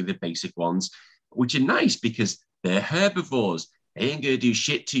 Pikachu, the basic ones, which are nice because they're herbivores. They ain't going to do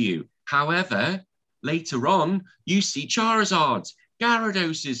shit to you. However, later on, you see Charizards,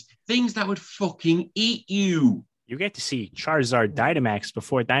 Gyarados, things that would fucking eat you. You get to see Charizard Dynamax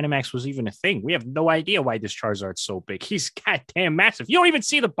before Dynamax was even a thing. We have no idea why this Charizard's so big. He's goddamn massive. You don't even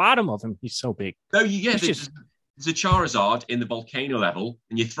see the bottom of him. He's so big. No, there's a Charizard in the volcano level,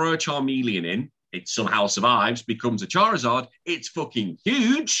 and you throw a Charmeleon in, it somehow survives, becomes a Charizard. It's fucking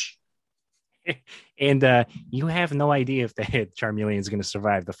huge. And you have no idea if the Charmeleon is going to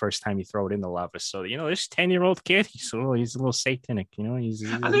survive the first time you throw it in the lava. So, this 10-year-old kid, he's a little satanic, he's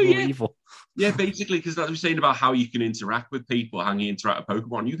a little evil. Yeah, basically, because I was saying about how you can interact with people, how you interact with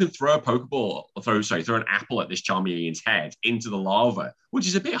Pokemon. You can throw a Pokeball, throw an apple at this Charmeleon's head into the lava, which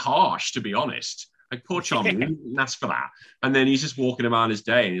is a bit harsh, to be honest. Like, poor Charmeleon, didn't ask for that. And then he's just walking around his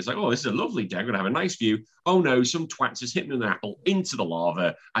day, and he's like, oh, this is a lovely day. I'm going to have a nice view. Oh, no, some twats just hit me with an apple into the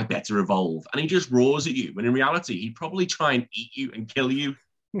lava. I better evolve. And he just roars at you. When in reality, he'd probably try and eat you and kill you.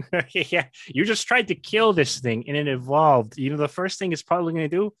 Yeah, you just tried to kill this thing, and it evolved. The first thing it's probably going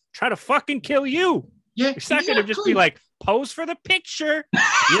to do, try to fucking kill you. Yeah, it's not going to just be like, pose for the picture.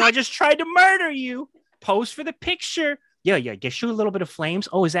 I just tried to murder you. Pose for the picture. Yeah, get shoot a little bit of flames.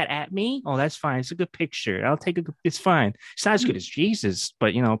 Oh, is that at me? Oh, that's fine. It's a good picture. I'll take it's fine. It's not as good as Jesus,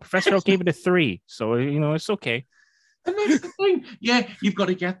 but Professor Oak gave it a 3. So, it's okay. And that's the thing. Yeah, you've got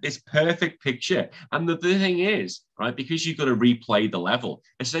to get this perfect picture. And the thing is, right, because you've got to replay the level,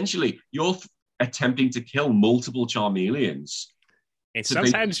 essentially you're attempting to kill multiple Charmeleons. And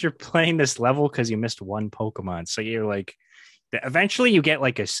sometimes you're playing this level because you missed one Pokemon. So you're like, eventually you get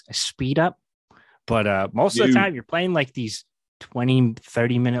like a speed up. But most of the time, you're playing like these 20,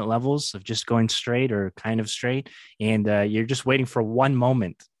 30-minute levels of just going straight or kind of straight. And you're just waiting for one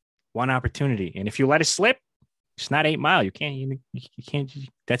moment, one opportunity. And if you let it slip, it's not 8 Mile. You can't,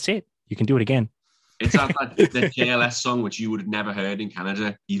 that's it. You can do it again. It's like the KLS song, which you would have never heard in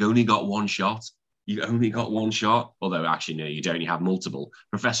Canada. You've only got one shot. You've only got one shot. Although, actually, no, you don't. You have multiple.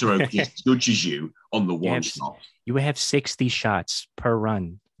 Professor Oak just judges you on the one shot. You have 60 shots per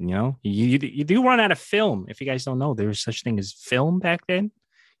run. You do run out of film. If you guys don't know, there was such thing as film back then,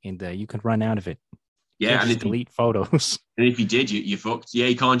 and you could run out of it. Yeah, and delete photos. And if you did, you fucked. Yeah,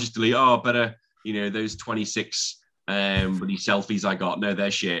 you can't just delete. Oh, better, those 26 bloody selfies I got. No,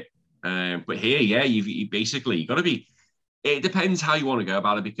 they're shit. But here, yeah, you basically you got to be. It depends how you want to go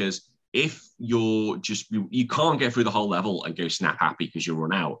about it, because if you can't get through the whole level and go snap happy because you'll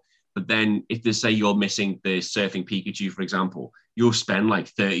run out. But then if they say you're missing the surfing Pikachu, for example, you'll spend like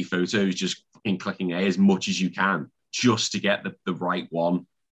 30 photos just in clicking A as much as you can just to get the right one.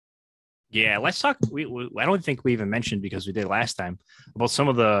 Yeah, let's talk. I don't think we even mentioned, because we did last time, about some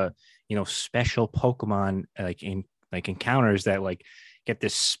of the special Pokemon like encounters that get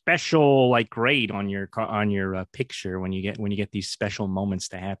this special like grade on your picture when you get these special moments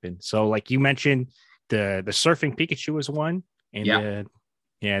to happen. So like you mentioned, the surfing Pikachu is one, and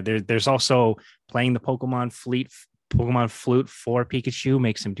there's also playing the Pokemon flute for Pikachu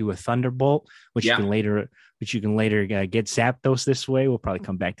makes him do a Thunderbolt, which you can later get Zapdos this way. We'll probably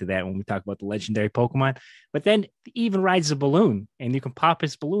come back to that when we talk about the legendary Pokemon. But then he even rides a balloon, and you can pop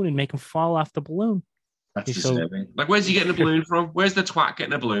his balloon and make him fall off the balloon. That's disturbing. Like, where's he getting a balloon from? Where's the twat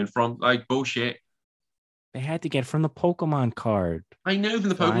getting a balloon from? Like, bullshit. They had to get from the Pokemon card. I know from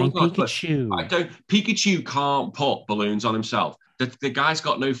the Pokemon card. Pikachu. Pikachu can't put balloons on himself. The guy's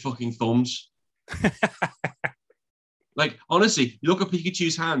got no fucking thumbs. Like, honestly, you look at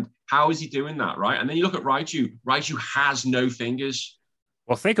Pikachu's hand. How is he doing that, right? And then you look at Raichu. Raichu has no fingers.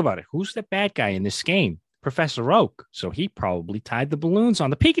 Well, think about it. Who's the bad guy in this game? Professor Oak. So he probably tied the balloons on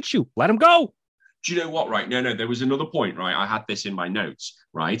the Pikachu. Let him go. Do you know what, right? No, there was another point, right? I had this in my notes,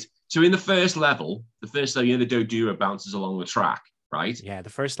 right? So in the first level, the Doduo bounces along the track, right? Yeah, the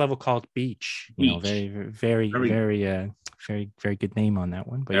first level called Beach. You know, very good name on that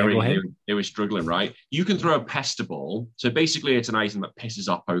one. But go ahead. It was struggling, right? You can throw a Pestiball. So basically, it's an item that pisses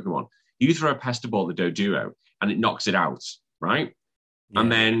off Pokemon. You throw a Pestiball at the Doduo, and it knocks it out, right? Yeah. And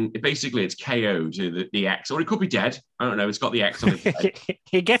then it's KO to the X, or it could be dead. I don't know. It's got the X on it.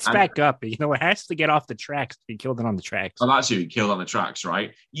 It gets back up. You know, it has to get off the tracks to be killed on the tracks. Oh, that's who he killed on the tracks,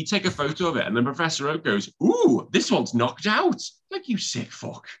 right? You take a photo of it, and then Professor Oak goes, "Ooh, this one's knocked out." Like, you sick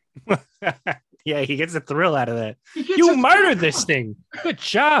fuck. Yeah, he gets a thrill out of that. You murdered this thing. Good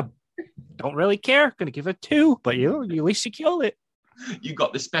job. Don't really care. Gonna give it 2, but you at least you killed it. You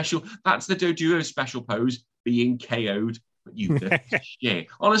got the special. That's the Doduo special pose, being KO'd. You shit.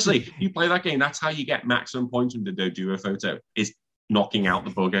 Honestly, you play that game, that's how you get maximum points from the Doduo photo, is knocking out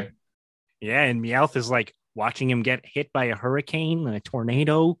the bugger. Yeah, and Meowth is like watching him get hit by a hurricane and a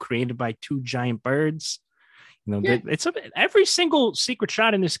tornado created by 2 giant birds. You know, it's every single secret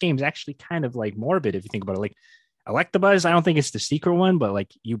shot in this game is actually kind of like morbid if you think about it. Like Electabuzz, I don't think it's the secret one, but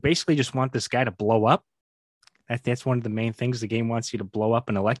like you basically just want this guy to blow up. That's one of the main things. The game wants you to blow up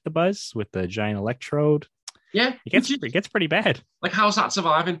an Electabuzz with the giant electrode. Yeah, it gets pretty bad. Like, how's that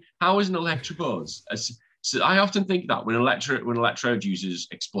surviving? How is an Electabuzz? So I often think that when Electrode uses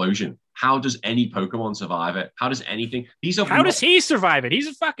explosion, how does any Pokemon survive it? How does anything? How does he survive it? He's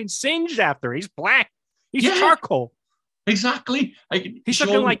a fucking singed after. He's black. He's charcoal. Exactly. He's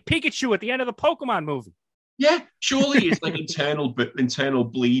looking like Pikachu at the end of the Pokemon movie. Yeah, surely it's like internal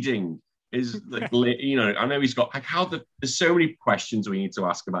bleeding. Is like, you know, I know he's got like there's so many questions we need to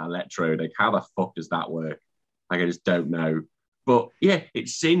ask about Electrode. Like, how the fuck does that work? Like, I just don't know. But yeah,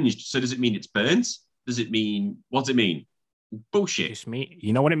 it's singed. So does it mean it's burnt? What's it mean? Bullshit.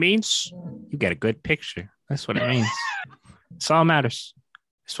 You know what it means? You get a good picture. That's what it means. It's all that matters.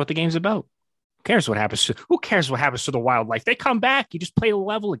 That's what the game's about. Who cares what happens to the wildlife? They come back. You just play the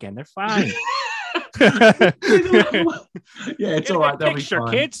level again. They're fine. Yeah, it's all right. They'll be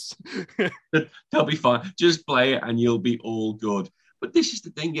fine. Kids. They'll be fine. Just play it and you'll be all good. But this is the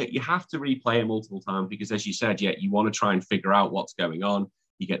thing, you have to replay it multiple times because, as you said, you want to try and figure out what's going on.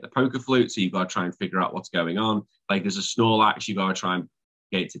 You get the Poker Flute, so you've got to try and figure out what's going on. Like, there's a Snorlax, you've got to try and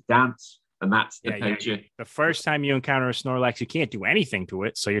get it to dance, and that's the picture. Yeah. The first time you encounter a Snorlax, you can't do anything to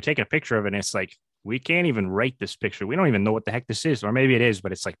it, so you're taking a picture of it, and it's like, we can't even rate this picture. We don't even know what the heck this is, or maybe it is,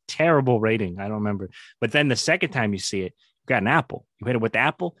 but it's like terrible rating. I don't remember. But then the second time you see it, you got an apple. You hit it with the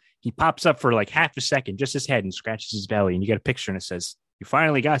apple, he pops up for like half a second, just his head, and scratches his belly, and you get a picture, and it says, you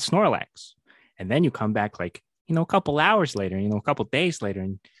finally got Snorlax. And then you come back like, you know, a couple hours later, you know, a couple days later,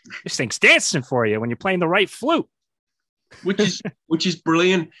 and this thing's dancing for you when you're playing the right flute. Which is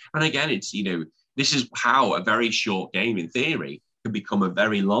brilliant. And again, it's, you know, this is how a very short game in theory can become a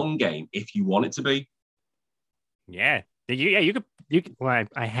very long game if you want it to be. Yeah. You could, well,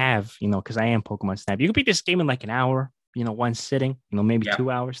 I have, you know, because I am Pokemon Snap. You could beat this game in like an hour, you know, one sitting, you know, maybe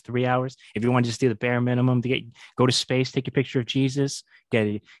 2 hours, 3 hours. If you want to just do the bare minimum to go to space, take a picture of Jesus, get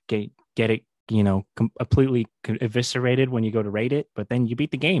it, you know, completely eviscerated when you go to rate it, but then you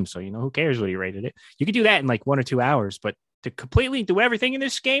beat the game. So, you know, who cares what you rated it? You could do that in like 1 or 2 hours, but to completely do everything in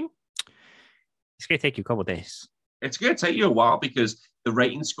this game, it's going to take you a couple of days. It's going to take you a while because the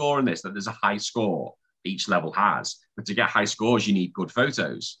rating score in this, that there's a high score each level has, but to get high scores, you need good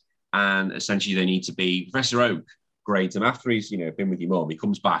photos. And essentially they need to be Professor Oak grades him after he's, you know, been with your mom. He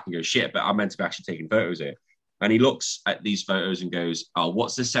comes back and goes, shit, but I'm meant to be actually taking photos here. And he looks at these photos and goes, oh,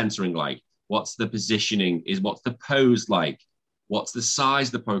 what's the centering like? What's the positioning? What's the pose like? What's the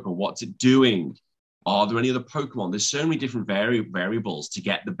size of the Pokemon? What's it doing? Are there any other Pokemon? There's so many different variables to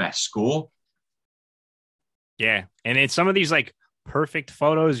get the best score. Yeah. And it's some of these like perfect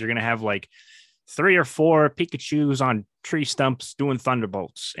photos. You're going to have like 3 or 4 Pikachus on tree stumps doing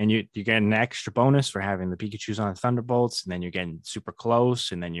thunderbolts, and you get an extra bonus for having the Pikachus on thunderbolts, and then you're getting super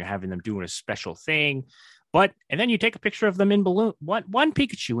close, and then you're having them doing a special thing. And then you take a picture of them in balloon, one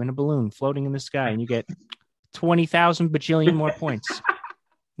Pikachu in a balloon floating in the sky, and you get 20,000 bajillion more points.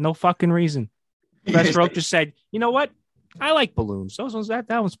 No fucking reason. Professor Oak just said, you know what? I like balloons. Those ones, that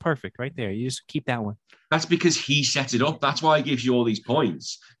one's perfect right there. You just keep that one. That's because he set it up. That's why he gives you all these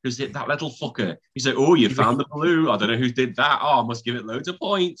points. Because that little fucker, he's like, oh, you found the balloon. I don't know who did that. Oh, I must give it loads of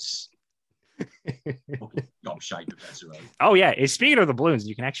points. Oh, yeah. Speaking of the balloons,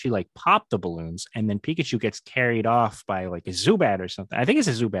 you can actually like pop the balloons, and then Pikachu gets carried off by like a Zubat or something. I think it's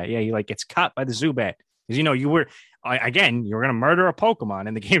a Zubat. Yeah, he like gets caught by the Zubat. Because, you were going to murder a Pokemon,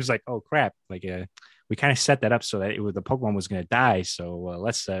 and the game's like, oh, crap. Like, we kind of set that up so that the Pokemon was going to die. So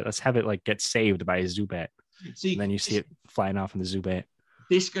let's have it like get saved by a Zubat. See, and then you see it flying off in the Zubat.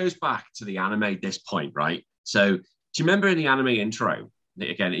 This goes back to the anime at this point, right? So do you remember in the anime intro?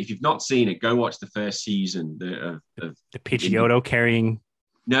 Again, if you've not seen it, go watch the first season of the Pidgeotto carrying.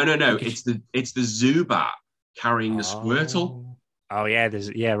 No. It's the Zubat carrying the Squirtle. Oh yeah,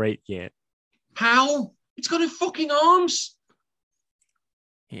 right. Yeah. How? It's got fucking arms.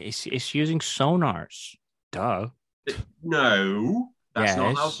 It's using sonars. Duh. No, that's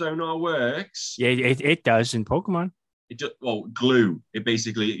not how sonar works. Yeah, it does in Pokemon. Glue. It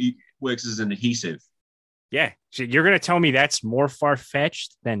basically works as an adhesive. Yeah. So you're going to tell me that's more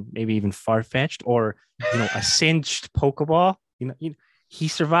far-fetched than maybe even far-fetched, or, a singed Pokeball? He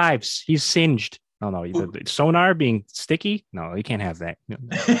survives. He's singed. No. The sonar being sticky? No, you can't have that. No.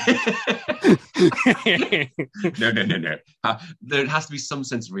 There has to be some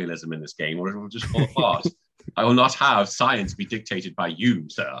sense of realism in this game, or it will just fall apart. I will not have science be dictated by you,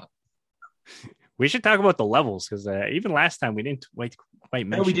 sir. We should talk about the levels, because even last time we didn't quite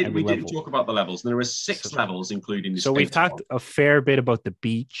mention. No, we didn't talk about the levels. There were 6 levels, including the. So we've talked a fair bit about the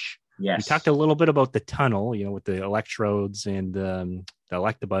beach. Yes. We talked a little bit about the tunnel, with the electrodes and the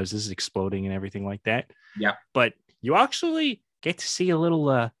Electabuzzes exploding and everything like that. Yeah. But you actually get to see a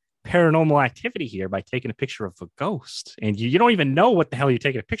little paranormal activity here by taking a picture of a ghost. And you don't even know what the hell you're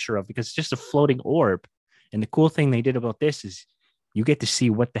taking a picture of, because it's just a floating orb. And the cool thing they did about this is you get to see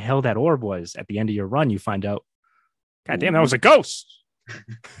what the hell that orb was. At the end of your run, you find out, God damn, that was a ghost.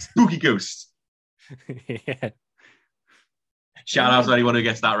 Spooky ghost. Yeah. Shout out to anyone who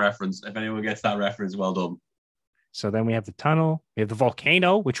gets that reference. If anyone gets that reference, well done. So then we have the tunnel. We have the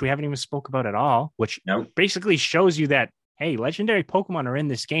volcano, which we haven't even spoke about at all, which basically shows you that, hey, legendary Pokemon are in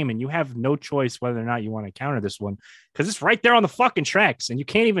this game, and you have no choice whether or not you want to counter this one, because it's right there on the fucking tracks, and you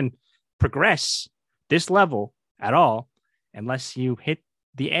can't even progress this level at all unless you hit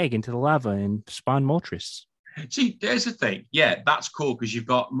the egg into the lava and spawn Moltres. See, there's the thing. Yeah, that's cool, because you've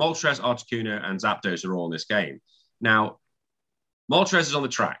got Moltres, Articuno, and Zapdos are all in this game. Now, Moltres is on the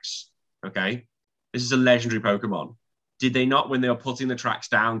tracks, okay? This is a legendary Pokemon. Did they not, when they were putting the tracks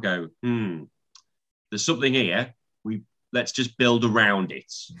down, go, there's something here. Let's just build around it.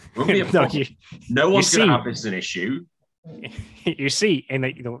 No one's going to have this as an issue. You see,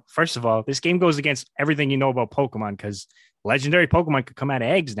 and first of all, this game goes against everything you know about Pokemon, because legendary Pokemon could come out of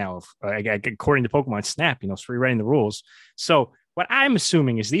eggs now, according to Pokemon Snap, it's rewriting the rules. So what I'm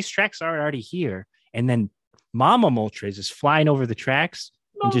assuming is these tracks are already here, and then Mama Moltres is flying over the tracks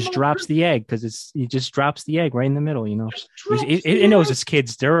and just drops the egg, because it just drops the egg right in the middle. It knows its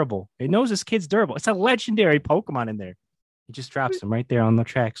kid's durable. It's a legendary Pokemon in there. It just drops them right there on the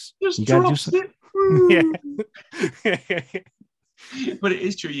tracks. You gotta do something. Yeah. But it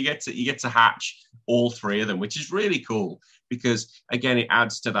is true. You get to hatch all 3 of them, which is really cool, because again, it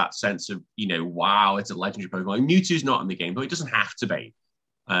adds to that sense of wow, it's a legendary Pokemon. Mewtwo's not in the game, but it doesn't have to be.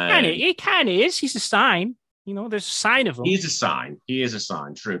 It kind of is. He's a sign. There's a sign of him. He is a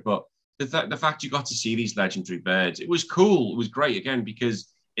sign. True, but the fact you got to see these legendary birds, it was cool. It was great again, because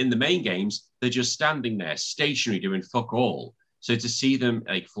in the main games they're just standing there, stationary, doing fuck all. So to see them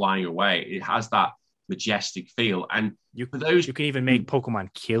like flying away, it has that majestic feel. And you can even make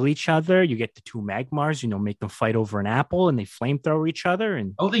Pokemon kill each other. You get the 2 Magmars, make them fight over an apple, and they flamethrower each other.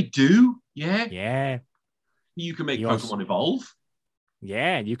 And they do, yeah. You can make Pokemon evolve.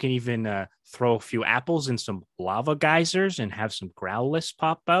 Yeah, you can even throw a few apples in some lava geysers and have some Growlithe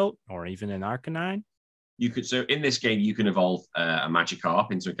pop out, or even an Arcanine. So in this game, you can evolve a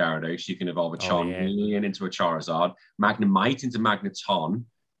Magikarp into a Gyarados. You can evolve a Charmeleon into a Charizard, Magnemite into Magneton.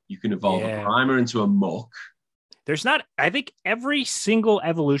 You can evolve a Primer into a Muck. I think every single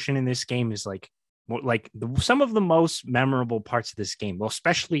evolution in this game is like some of the most memorable parts of this game. Well,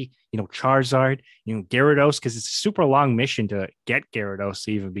 especially, Charizard, Gyarados, because it's a super long mission to get Gyarados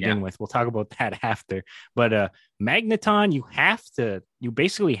to even begin with. We'll talk about that after. But Magneton, you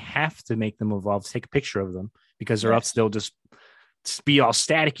basically have to make them evolve, take a picture of them, because or else they'll just be all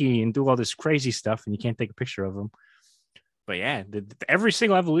staticky and do all this crazy stuff, and you can't take a picture of them. But yeah, every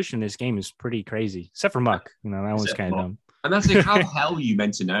single evolution in this game is pretty crazy, except for Muck. That one's kind of dumb. And that's like, how the hell are you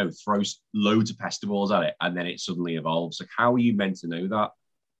meant to know? Throws loads of Pestiballs at it, and then it suddenly evolves. Like, how are you meant to know that?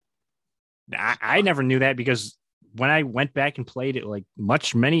 I never knew that, because when I went back and played it, like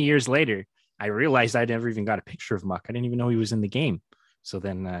many years later, I realized I never even got a picture of Muck. I didn't even know he was in the game. So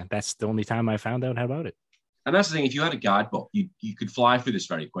then that's the only time I found out about it. And that's the thing. If you had a guidebook, you could fly through this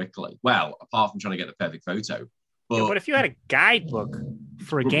very quickly. Well, apart from trying to get the perfect photo. But if you had a guidebook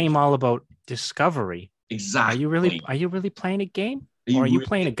for a game all about discovery, exactly. Are you really playing a game, or are you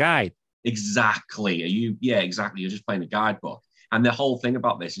playing a guide? Exactly. Exactly. You're just playing a guidebook. And the whole thing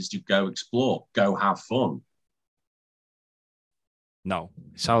about this is to go explore, go have fun. No,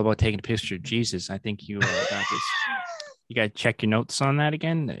 it's all about taking a picture. Jesus, I think you got this. You got to check your notes on that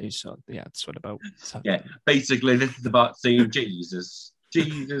again. So yeah, that's what about. Yeah, basically, this is about seeing Jesus.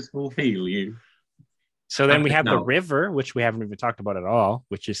 Jesus will heal you. So then we have the river, which we haven't even talked about at all,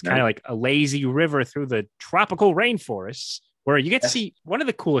 which is kind of like a lazy river through the tropical rainforests, where you get to see one of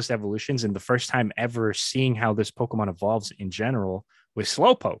the coolest evolutions, and the first time ever seeing how this Pokemon evolves in general with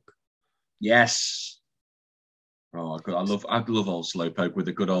Slowpoke. Yes. Oh, I love old Slowpoke with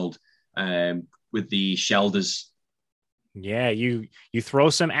the good old with the Shelders. Yeah, you throw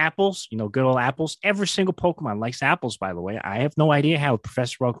some apples, good old apples. Every single Pokemon likes apples, by the way. I have no idea how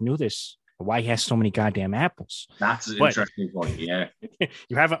Professor Oak knew this, or why he has so many goddamn apples. That's an interesting point, yeah.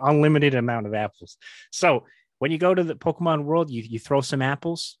 You have an unlimited amount of apples. So when you go to the Pokemon world, you throw some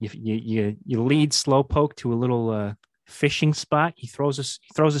apples. You lead Slowpoke to a little fishing spot. He throws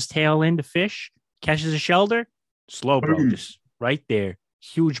his tail in to fish, catches a Shelder. Slowbro, just right there.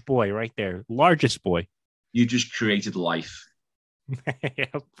 Huge boy right there. Largest boy. You just created life.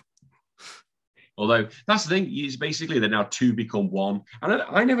 Yep. Although that's the thing, is basically they're now two become one. And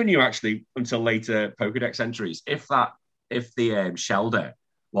I never knew actually until later Pokedex entries if the Shelder,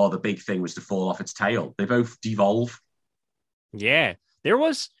 well, the big thing was to fall off its tail, they both devolve. Yeah, there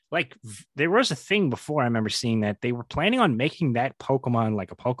was a thing before I remember seeing that they were planning on making that Pokemon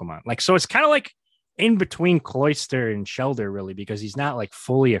like a Pokemon. Like, so it's kind of like in between Cloyster and Shelder, really, because he's not like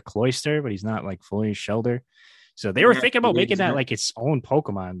fully a Cloyster, but he's not like fully a Shelder. So they were thinking about making that like its own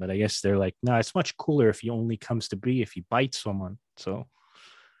Pokemon, but I guess they're like, no, it's much cooler if he only comes to be if he bites someone. So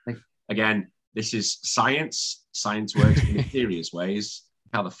again, this is science. Science works in mysterious ways.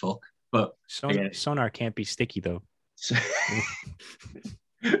 How the fuck? But Sonar can't be sticky though.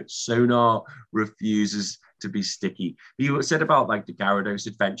 Sonar refuses to be sticky. You said about like the Gyarados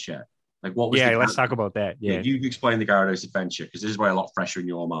adventure. Like, what was? Yeah, let's talk about that. Yeah, you explain the Gyarados adventure, because this is way a lot fresher in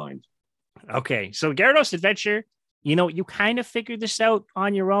your mind. Okay, so Gyarados adventure, you kind of figured this out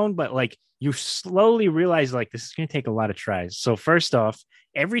on your own, but like you slowly realize like this is going to take a lot of tries. So first off,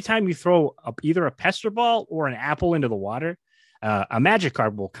 every time you throw either a Pester Ball or an apple into the water, a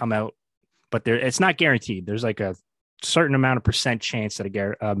Magikarp will come out, but it's not guaranteed. There's like a certain amount of % chance that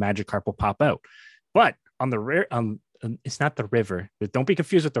a Magikarp will pop out. But on the it's not the river. Don't be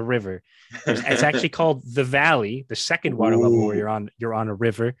confused with the river. It's actually called the Valley, the second water level where you're on a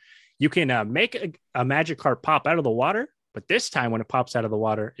river. You can make a Magikarp pop out of the water, but this time when it pops out of the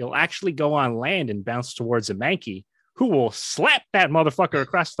water, it'll actually go on land and bounce towards a Mankey, who will slap that motherfucker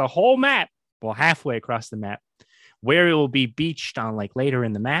across the whole map, well, halfway across the map, where it will be beached on like later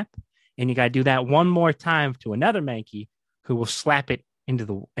in the map. And you got to do that one more time to another Mankey, who will slap it into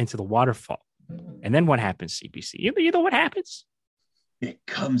the waterfall. And then what happens, CPC? You know what happens? It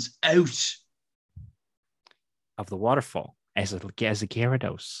comes out of the waterfall as a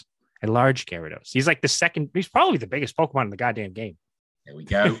Gyarados, a large Gyarados. He's like he's probably the biggest Pokemon in the goddamn game. There we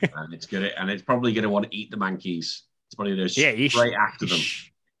go. And it's probably going to want to eat the Mankeys. It's probably going to straight after them.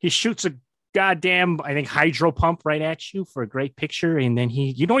 He shoots a goddamn, I think, hydro pump right at you for a great picture. And then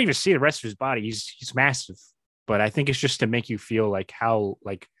you don't even see the rest of his body. He's massive. But I think it's just to make you feel like how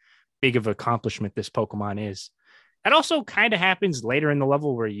like big of an accomplishment this Pokemon is. That also kind of happens later in the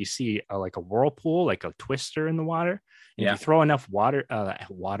level where you see like a whirlpool, like a twister in the water. And if you throw enough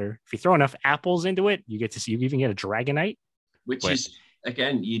if you throw enough apples into it, you even get a Dragonite. Which is,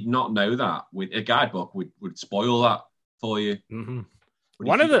 again, you'd not know that. With a guidebook would spoil that for you. Mm-hmm.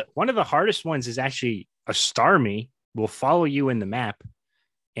 One of the hardest ones is actually a Starmie will follow you in the map.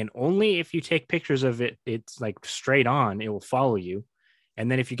 And only if you take pictures of it, it's like straight on, it will follow you. And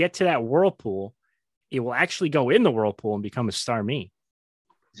then if you get to that whirlpool, it will actually go in the whirlpool and become a star me.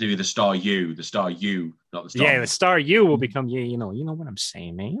 So the star you, not the star. Yeah, the star you will become you. You know what I'm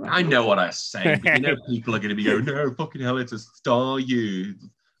saying, man. I know what I'm saying, but people are going to be going, no, fucking hell, it's a star you.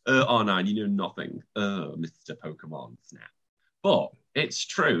 R9, you know nothing. Mr. Pokemon Snap. But it's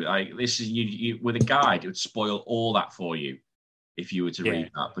true. Like this is you with a guide, it would spoil all that for you if you were to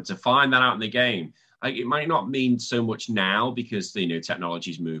read that. But to find that out in the game, like it might not mean so much now because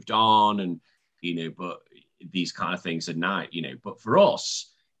technology's moved on and but these kind of things at night, But for us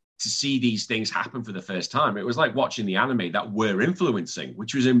to see these things happen for the first time, it was like watching the anime that we're influencing,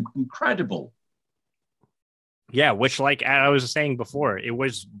 which was incredible. Yeah, which, like I was saying before, it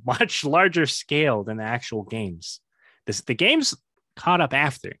was much larger scale than the actual games. The games caught up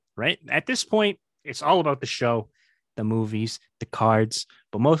after, right? At this point, it's all about the show, the movies, the cards,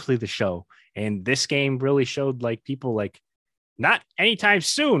 but mostly the show. And this game really showed like people like not anytime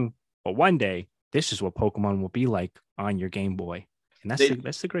soon, but one day, this is what Pokemon will be like on your Game Boy. And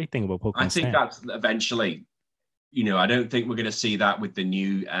that's the great thing about Pokemon. I think Snap. that's eventually, I don't think we're going to see that with the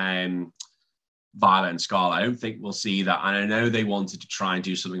new Violet and Scarlet. I don't think we'll see that. And I know they wanted to try and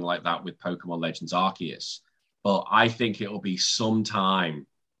do something like that with Pokemon Legends Arceus, but I think it will be some time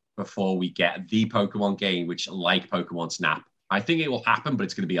before we get the Pokemon game, which like Pokemon Snap. I think it will happen, but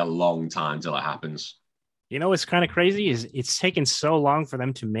it's going to be a long time till it happens. You know what's kind of crazy is it's taken so long for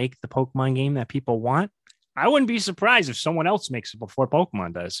them to make the Pokemon game that people want. I wouldn't be surprised if someone else makes it before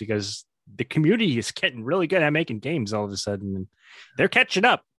Pokemon does, because the community is getting really good at making games all of a sudden, and they're catching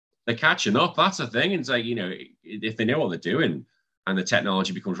up. They're catching up. That's the thing. It's like, if they know what they're doing and the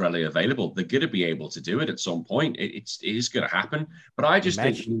technology becomes readily available, they're going to be able to do it at some point. It is going to happen. But I just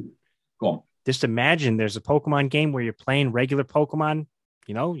think, go on. Just imagine there's a Pokemon game where you're playing regular Pokemon,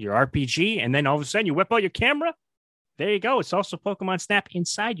 your RPG, and then all of a sudden you whip out your camera. There you go. It's also Pokemon Snap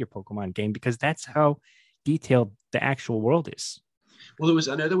inside your Pokemon game, because that's how detailed the actual world is. Well,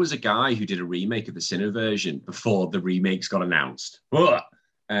 I know there was a guy who did a remake of the Sinnoh version before the remakes got announced. But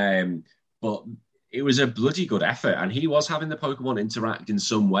it was a bloody good effort, and he was having the Pokemon interact in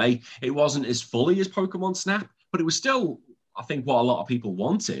some way. It wasn't as fully as Pokemon Snap, but it was still, I think, what a lot of people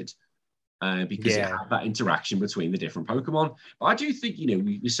wanted, because it had that interaction between the different Pokemon. But I do think,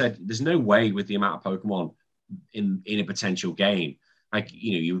 we said there's no way with the amount of Pokemon in a potential game, like,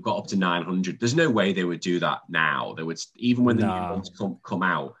 you've got up to 900. There's no way they would do that now. They would, even when the new ones come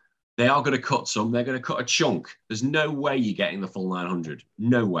out, they are going to cut some. They're going to cut a chunk. There's no way you're getting the full 900.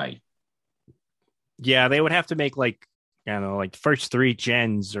 No way. Yeah, they would have to make like first 3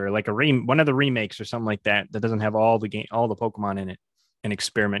 gens, or like one of the remakes or something like that doesn't have all the Pokemon in it. An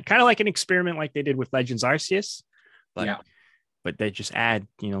experiment, kind of like an experiment like they did with Legends Arceus, but they just add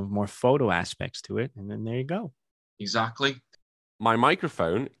more photo aspects to it, and then there you go. Exactly. My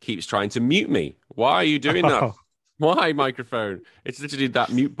microphone keeps trying to mute me. Why are you doing that? Why, microphone? It's literally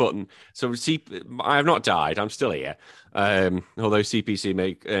that mute button. So I have not died. I'm still here. Although TPC.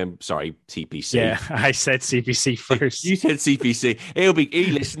 Yeah, I said CPC first. You said CPC. He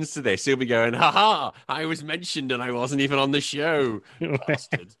listens to this. He'll be going, haha, I was mentioned and I wasn't even on the show.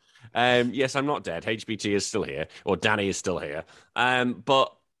 Bastard. Yes, I'm not dead. HBT is still here, or Danny is still here.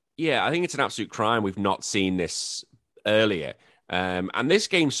 But yeah, I think it's an absolute crime we've not seen this earlier. And this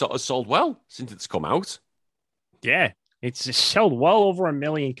game sort of sold well since it's come out. Yeah, it's sold well over 1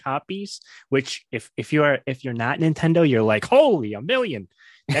 million copies, which if you're not Nintendo, you're like, holy, 1 million.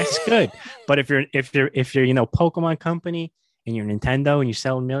 That's good. But if you're Pokemon company and you're Nintendo and you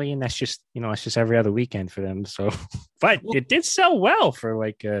sell 1 million, that's just it's just every other weekend for them. So, but it did sell well for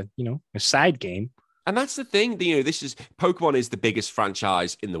like a side game. And that's the thing, Pokemon is the biggest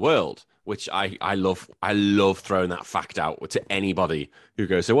franchise in the world, which I love. I love throwing that fact out to anybody who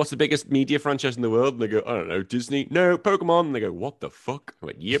goes, so what's the biggest media franchise in the world? And they go, I don't know, Disney? No, Pokemon. And they go, what the fuck? I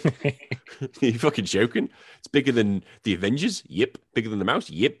went, yep. Are you fucking joking? It's bigger than the Avengers? Yep. Bigger than the mouse?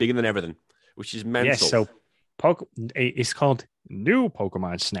 Yep. Bigger than everything, which is mental. Yes, so it's called New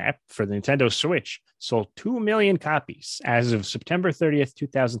Pokemon Snap for the Nintendo Switch. Sold 2 million copies as of September 30th,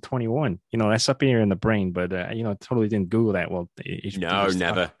 2021. That's up here in the brain, but totally didn't Google that. Well,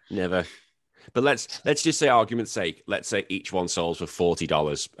 no, never. But let's just say, argument's sake, let's say each one sells for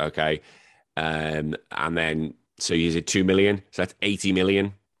 $40. Okay, and then so you did 2 million, so that's 80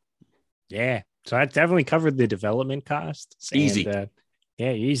 million. Yeah, so that definitely covered the development costs. Easy,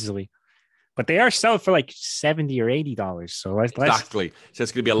 easily. But they are selling for like $70 or $80. So exactly. So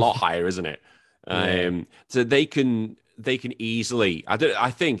it's going to be a lot higher, isn't it? Yeah. So they can easily.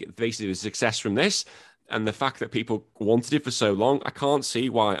 I think basically the success from this and the fact that people wanted it for so long, I can't see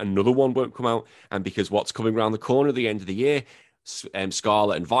why another one won't come out. And because what's coming around the corner at the end of the year,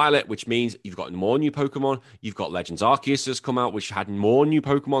 Scarlet and Violet, which means you've got more new Pokemon. You've got Legends Arceus has come out, which had more new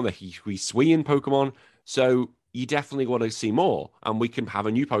Pokemon, the Hisuian Pokemon. So you definitely want to see more, and we can have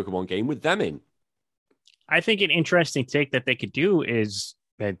a new Pokemon game with them in. I think an interesting take that they could do is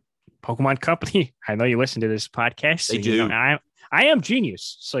that Pokemon Company, I know you listen to this podcast. They do. I am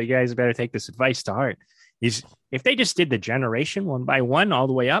genius, so you guys better take this advice to heart. Is if they just did the generation one by one all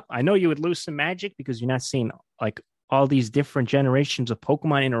the way up, I know you would lose some magic because you're not seeing like all these different generations of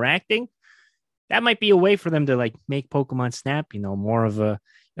Pokemon interacting. That might be a way for them to like make Pokemon Snap, more of a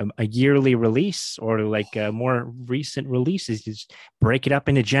yearly release, or like more recent releases. Just break it up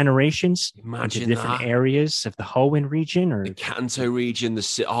into generations, Imagine into different that. areas of the Hoenn region or The Kanto region.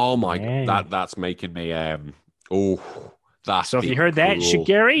 Oh my god, that's making me that's so. If you heard that,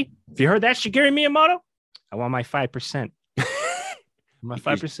 Shigeru, Miyamoto, I want my 5%. My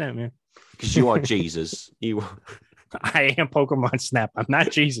 5%, man. Because you are Jesus. I am Pokemon Snap. I'm not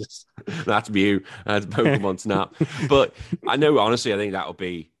Jesus. That's you. That's Pokemon Snap. But I know, honestly, I think that'll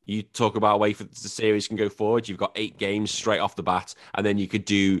be, you talk about a way for the series can go forward. You've got 8 games straight off the bat, and then you could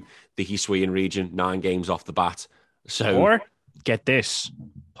do the Hisuian region, 9 games off the bat. So, or get this,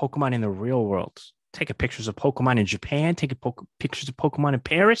 Pokemon in the real world. Take pictures of Pokemon in Japan. Take pictures of Pokemon in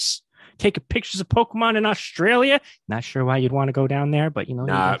Paris. Take pictures of Pokemon in Australia. Not sure why you'd want to go down there, but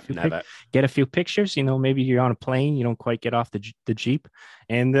get a few pictures. Maybe you're on a plane, you don't quite get off the Jeep,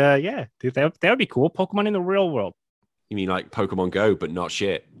 and that would be cool. Pokemon in the real world. You mean like Pokemon Go, but not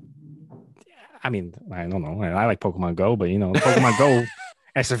shit? I mean, I don't know. I like Pokemon Go, but Pokemon Go,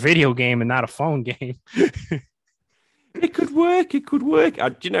 it's a video game and not a phone game. It could work. Do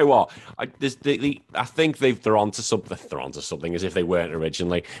you know what? I think they're onto something. They're onto something as if they weren't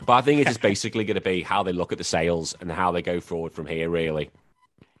originally. But I think it is basically going to be how they look at the sales and how they go forward from here. Really.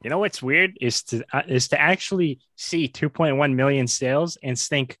 You know what's weird is to actually see 2.1 million sales and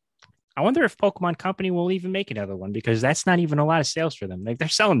think, I wonder if Pokemon Company will even make another one, because that's not even a lot of sales for them. Like, they're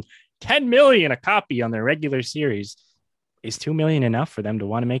selling 10 million a copy on their regular series. Is 2 million enough for them to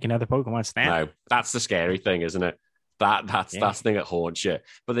want to make another Pokemon Snap? No, that's the scary thing, isn't it? That's the thing that haunts you.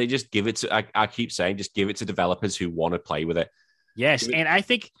 But they just give it to, I keep saying, just give it to developers who want to play with it. Yes, and I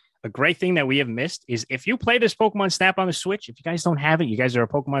think a great thing that we have missed is if you play this Pokemon Snap on the Switch, if you guys don't have it, you guys are a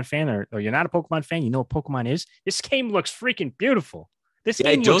Pokemon fan, or you're not a Pokemon fan, you know what Pokemon is. This game looks freaking beautiful. This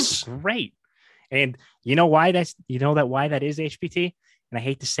game looks great. And you know why that is, HPT? And I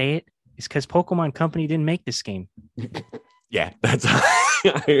hate to say it, it's because Pokemon Company didn't make this game. Yeah,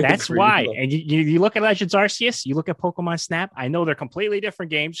 that's why. And you look at Legends Arceus, you look at Pokemon Snap. I know they're completely different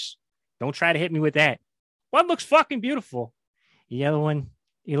games. Don't try to hit me with that. One looks fucking beautiful. The other one,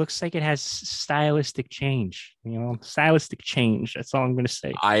 it looks like it has stylistic change. Stylistic change. That's all I'm going to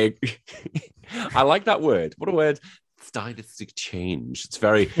say. I like that word. What a word. Stylistic change.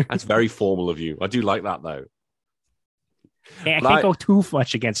 That's very formal of you. I do like that though. Yeah, I can't go too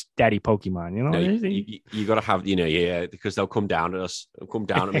much against Daddy Pokemon, you got to have, because they'll come down at us. They'll come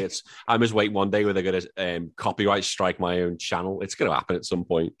down at me. I must wait one day where they're going to copyright strike my own channel. It's going to happen at some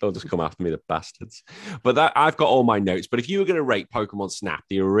point. They'll just come after me, the bastards. But I've got all my notes. But if you were going to rate Pokemon Snap,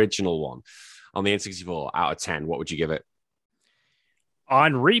 the original one, on the N64 out of 10, what would you give it?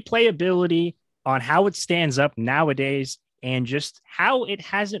 On replayability, on how it stands up nowadays, and just how it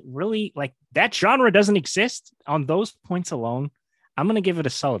hasn't really, like, that genre doesn't exist on those points alone, I'm going to give it a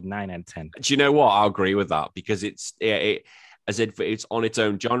solid 9 out of 10. Do you know what? I'll agree with that, because it's on its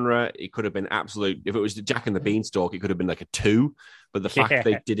own genre. It could have been absolute. If it was the Jack and the Beanstalk, it could have been like a 2. But the fact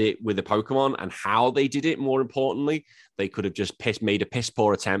they did it with the Pokemon and how they did it, more importantly, they could have just made a piss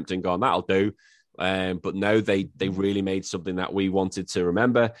poor attempt and gone, that'll do. But no, they really made something that we wanted to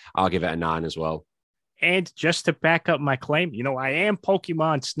remember. I'll give it a 9 as well. And just to back up my claim, I am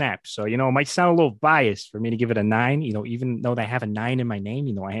Pokemon Snap. So, it might sound a little biased for me to give it a 9, even though they have a 9 in my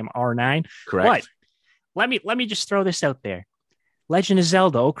name, I am R9. Correct. But let me just throw this out there. Legend of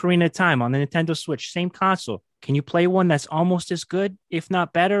Zelda, Ocarina of Time on the Nintendo Switch, same console. Can you play one that's almost as good, if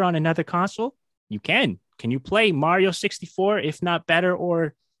not better, on another console? You can. Can you play Mario 64, if not better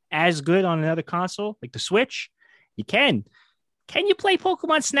or as good on another console, like the Switch? You can. Can you play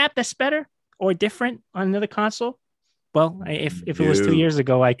Pokemon Snap that's better or different on another console? Well, if it was 2 years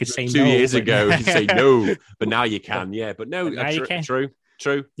ago, I could say no. 2 years ago, you'd say no, but now you can. Yeah, but no, you can. True.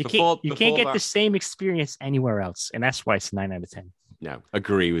 You can't get the same experience anywhere else, and that's why it's 9 out of 10. No,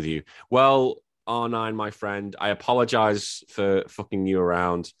 agree with you. Well, R9, my friend, I apologize for fucking you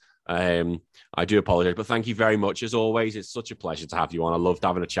around. I do apologize, but thank you very much. As always, it's such a pleasure to have you on. I loved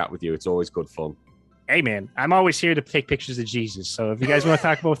having a chat with you. It's always good fun. Hey, man, I'm always here to take pictures of Jesus. So if you guys want to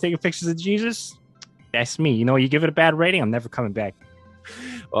talk about taking pictures of Jesus, That's me. You know, you give it a bad rating, I'm never coming back.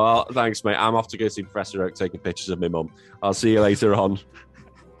 Well, thanks, mate. I'm off to go see Professor Oak taking pictures of my mum. I'll see you later on.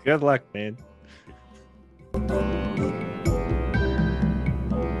 Good luck, man.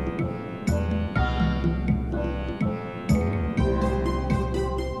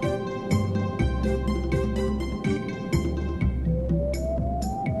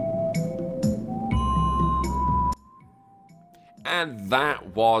 And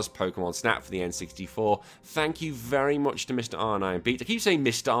that was Pokemon Snap for the N64. Thank you very much to Mr. R9 Beats. I keep saying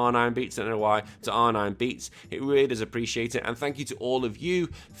Mr. R9 Beats, I don't know why, to R9 Beats. It really does appreciate it. And thank you to all of you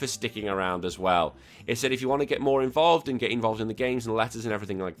for sticking around as well. It said if you want to get more involved and get involved in the games and letters and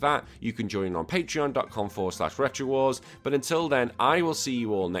everything like that, you can join on patreon.com/RetroWars. But until then, I will see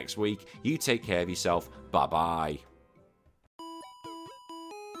you all next week. You take care of yourself. Bye-bye.